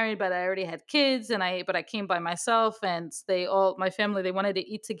been married, but I already had kids, and I came by myself, and my family, they wanted to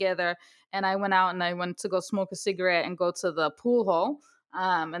eat together, and I went out and I went to go smoke a cigarette and go to the pool hall,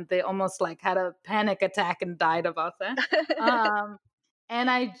 and they almost like had a panic attack and died about that. um, and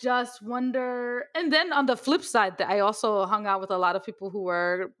I just wonder. And then on the flip side, I also hung out with a lot of people who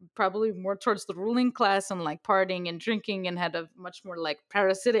were probably more towards the ruling class and like partying and drinking and had a much more like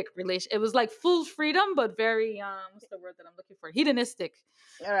parasitic relation. It was like full freedom, but very what's the word that I'm looking for? Hedonistic.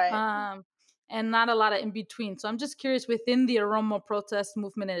 All right. Um, and not a lot of in between. So I'm just curious, within the Oromo protest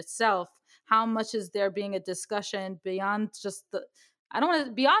movement itself, how much is there being a discussion beyond just the I don't want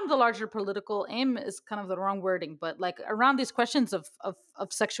to beyond the larger political aim is kind of the wrong wording, but like around these questions of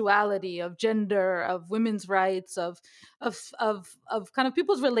sexuality, of gender, of women's rights, of kind of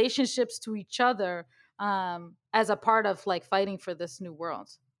people's relationships to each other, as a part of like fighting for this new world.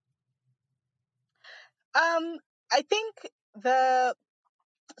 I think the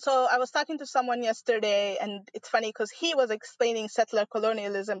so I was talking to someone yesterday, and it's funny because he was explaining settler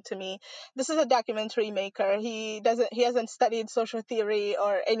colonialism to me. This is a documentary maker. He hasn't studied social theory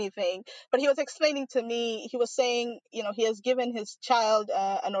or anything, but he was explaining to me. He was saying, he has given his child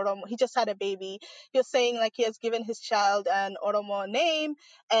an Oromo. He just had a baby. He was saying like he has given his child an Oromo name,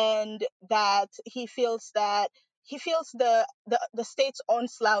 and that he feels the state's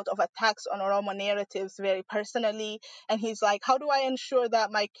onslaught of attacks on Oromo narratives very personally, and he's like, how do I ensure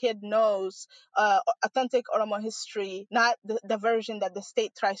that my kid knows authentic Oromo history, not the version that the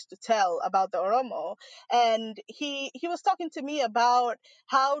state tries to tell about the Oromo? And he was talking to me about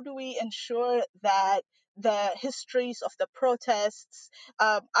how do we ensure that the histories of the protests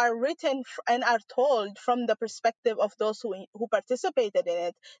are written and are told from the perspective of those who participated in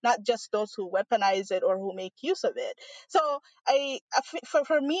it, not just those who weaponize it or who make use of it. So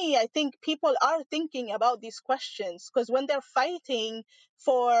for me, I think people are thinking about these questions because when they're fighting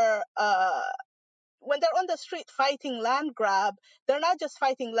for when they're on the street fighting land grab, they're not just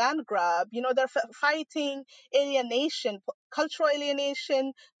fighting land grab. They're fighting alienation, cultural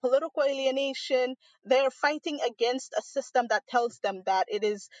alienation, political alienation. They're fighting against a system that tells them that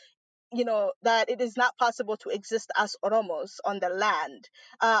that it is not possible to exist as Oromos on the land.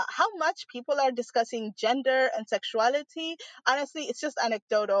 How much people are discussing gender and sexuality, honestly, it's just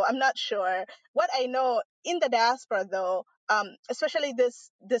anecdotal. I'm not sure. What I know in the diaspora, though, especially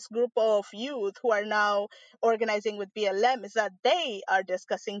this group of youth who are now organizing with BLM, is that they are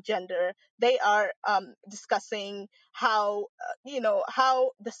discussing gender. They are discussing how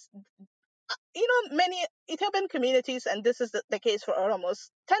many Ethiopian communities, and this is the case for Oromos,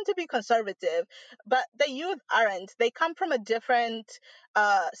 tend to be conservative, but the youth aren't. They come from a different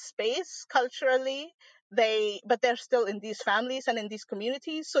space culturally. But they're still in these families and in these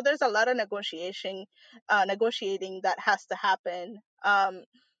communities. So there's a lot of negotiating that has to happen.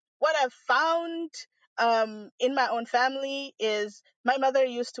 What I've found in my own family is my mother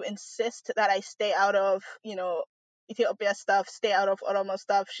used to insist that I stay out of, Ethiopia stuff, stay out of Oromo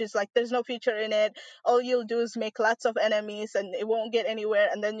stuff. She's like, there's no future in it. All you'll do is make lots of enemies and it won't get anywhere,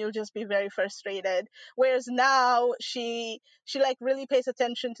 and then you'll just be very frustrated. Whereas now she like really pays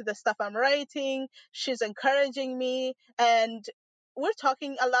attention to the stuff I'm writing. She's encouraging me, and we're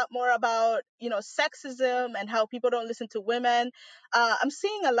talking a lot more about, sexism and how people don't listen to women. I'm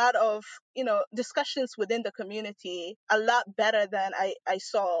seeing a lot of, discussions within the community a lot better than I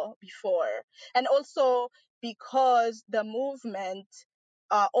saw before. And also because the movement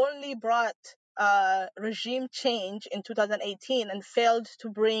only brought regime change in 2018 and failed to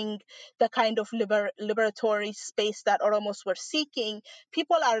bring the kind of liberatory space that Oromos were seeking,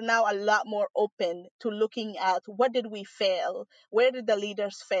 people are now a lot more open to looking at what did we fail? Where did the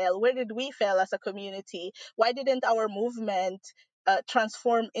leaders fail? Where did we fail as a community? Why didn't our movement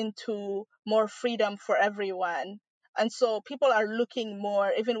transform into more freedom for everyone? And so people are looking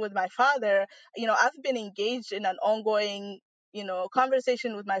more, even with my father, I've been engaged in an ongoing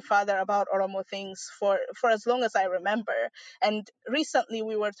conversation with my father about Oromo things for as long as I remember. And recently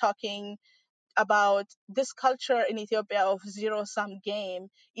we were talking about this culture in Ethiopia of zero sum game.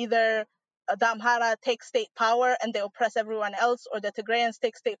 Either the Amhara take state power and they oppress everyone else, or the Tigrayans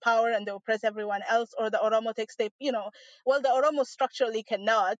take state power and they oppress everyone else, or the Oromo take state, well, the Oromo structurally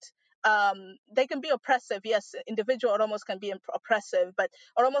cannot. They can be oppressive, yes. Individual Oromos can be oppressive, but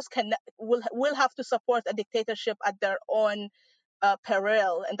Oromos will have to support a dictatorship at their own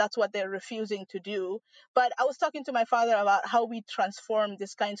peril, and that's what they're refusing to do. But I was talking to my father about how we transform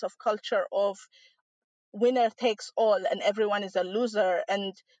this kinds of culture of winner takes all and everyone is a loser,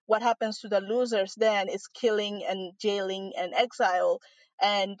 and what happens to the losers then is killing and jailing and exile.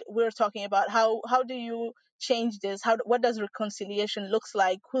 And we're talking about how do you change this, what does reconciliation looks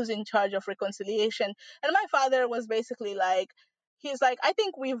like, who's in charge of reconciliation. And my father was basically like, I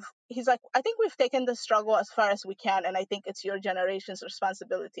think we've taken the struggle as far as we can, and I think it's your generation's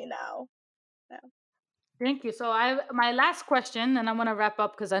responsibility now. Yeah. Thank you. So I my last question, and I want to wrap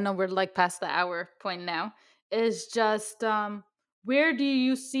up because I know we're like past the hour point now, is just where do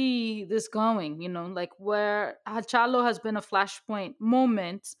you see this going? Like where Hachalo has been a flashpoint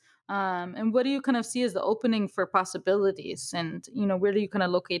moment, and what do you kind of see as the opening for possibilities? And where do you kind of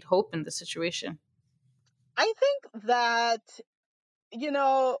locate hope in the situation? I think that, you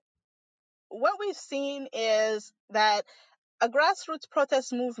know, what we've seen is that a grassroots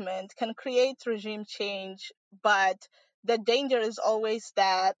protest movement can create regime change, but the danger is always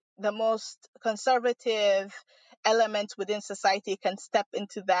that the most conservative elements within society can step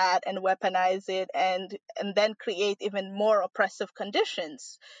into that and weaponize it, and then create even more oppressive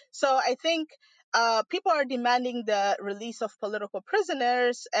conditions. So I think people are demanding the release of political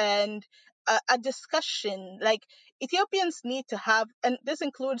prisoners and a discussion. Like, Ethiopians need to have, and this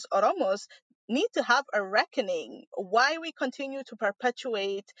includes Oromos, need to have a reckoning why we continue to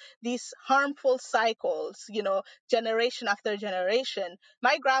perpetuate these harmful cycles, generation after generation.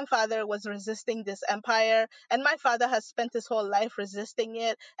 My grandfather was resisting this empire, and my father has spent his whole life resisting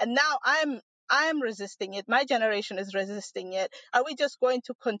it, and now I'm resisting it. My generation is resisting it. Are we just going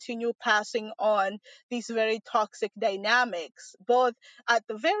to continue passing on these very toxic dynamics, both at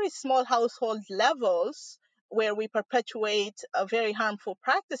the very small household levels where we perpetuate very harmful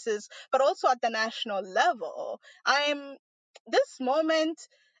practices, but also at the national level? I'm this moment,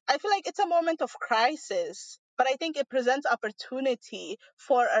 I feel like it's a moment of crisis, but I think it presents opportunity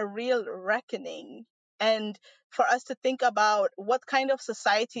for a real reckoning, and for us to think about what kind of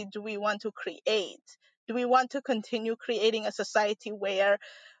society do we want to create. Do we want to continue creating a society where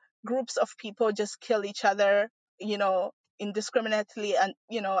groups of people just kill each other, indiscriminately, and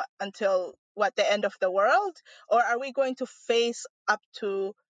until what, the end of the world? Or are we going to face up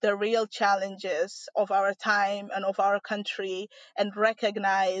to the real challenges of our time and of our country, and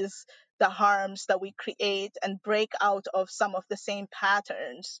recognize the harms that we create and break out of some of the same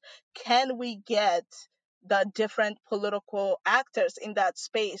patterns? Can we get the different political actors in that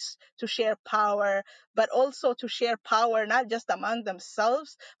space to share power, but also to share power not just among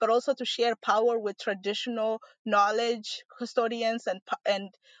themselves, but also to share power with traditional knowledge custodians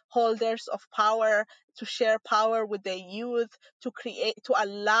and holders of power, to share power with the youth, to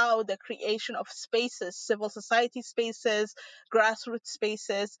allow the creation of spaces, civil society spaces, grassroots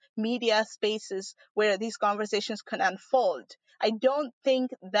spaces, media spaces, where these conversations can unfold. I don't think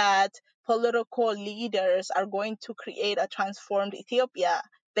that political leaders are going to create a transformed Ethiopia.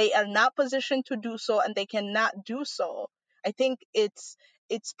 They are not positioned to do so, and they cannot do so. I think it's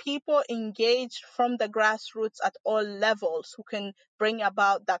people engaged from the grassroots at all levels who can bring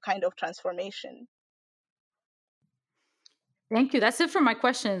about that kind of transformation. Thank you. That's it for my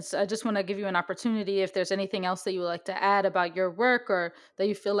questions. I just want to give you an opportunity if there's anything else that you would like to add about your work or that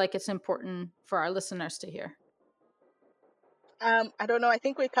you feel like it's important for our listeners to hear. I don't know. I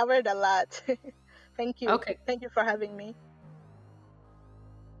think we covered a lot. Thank you. Okay. Thank you for having me.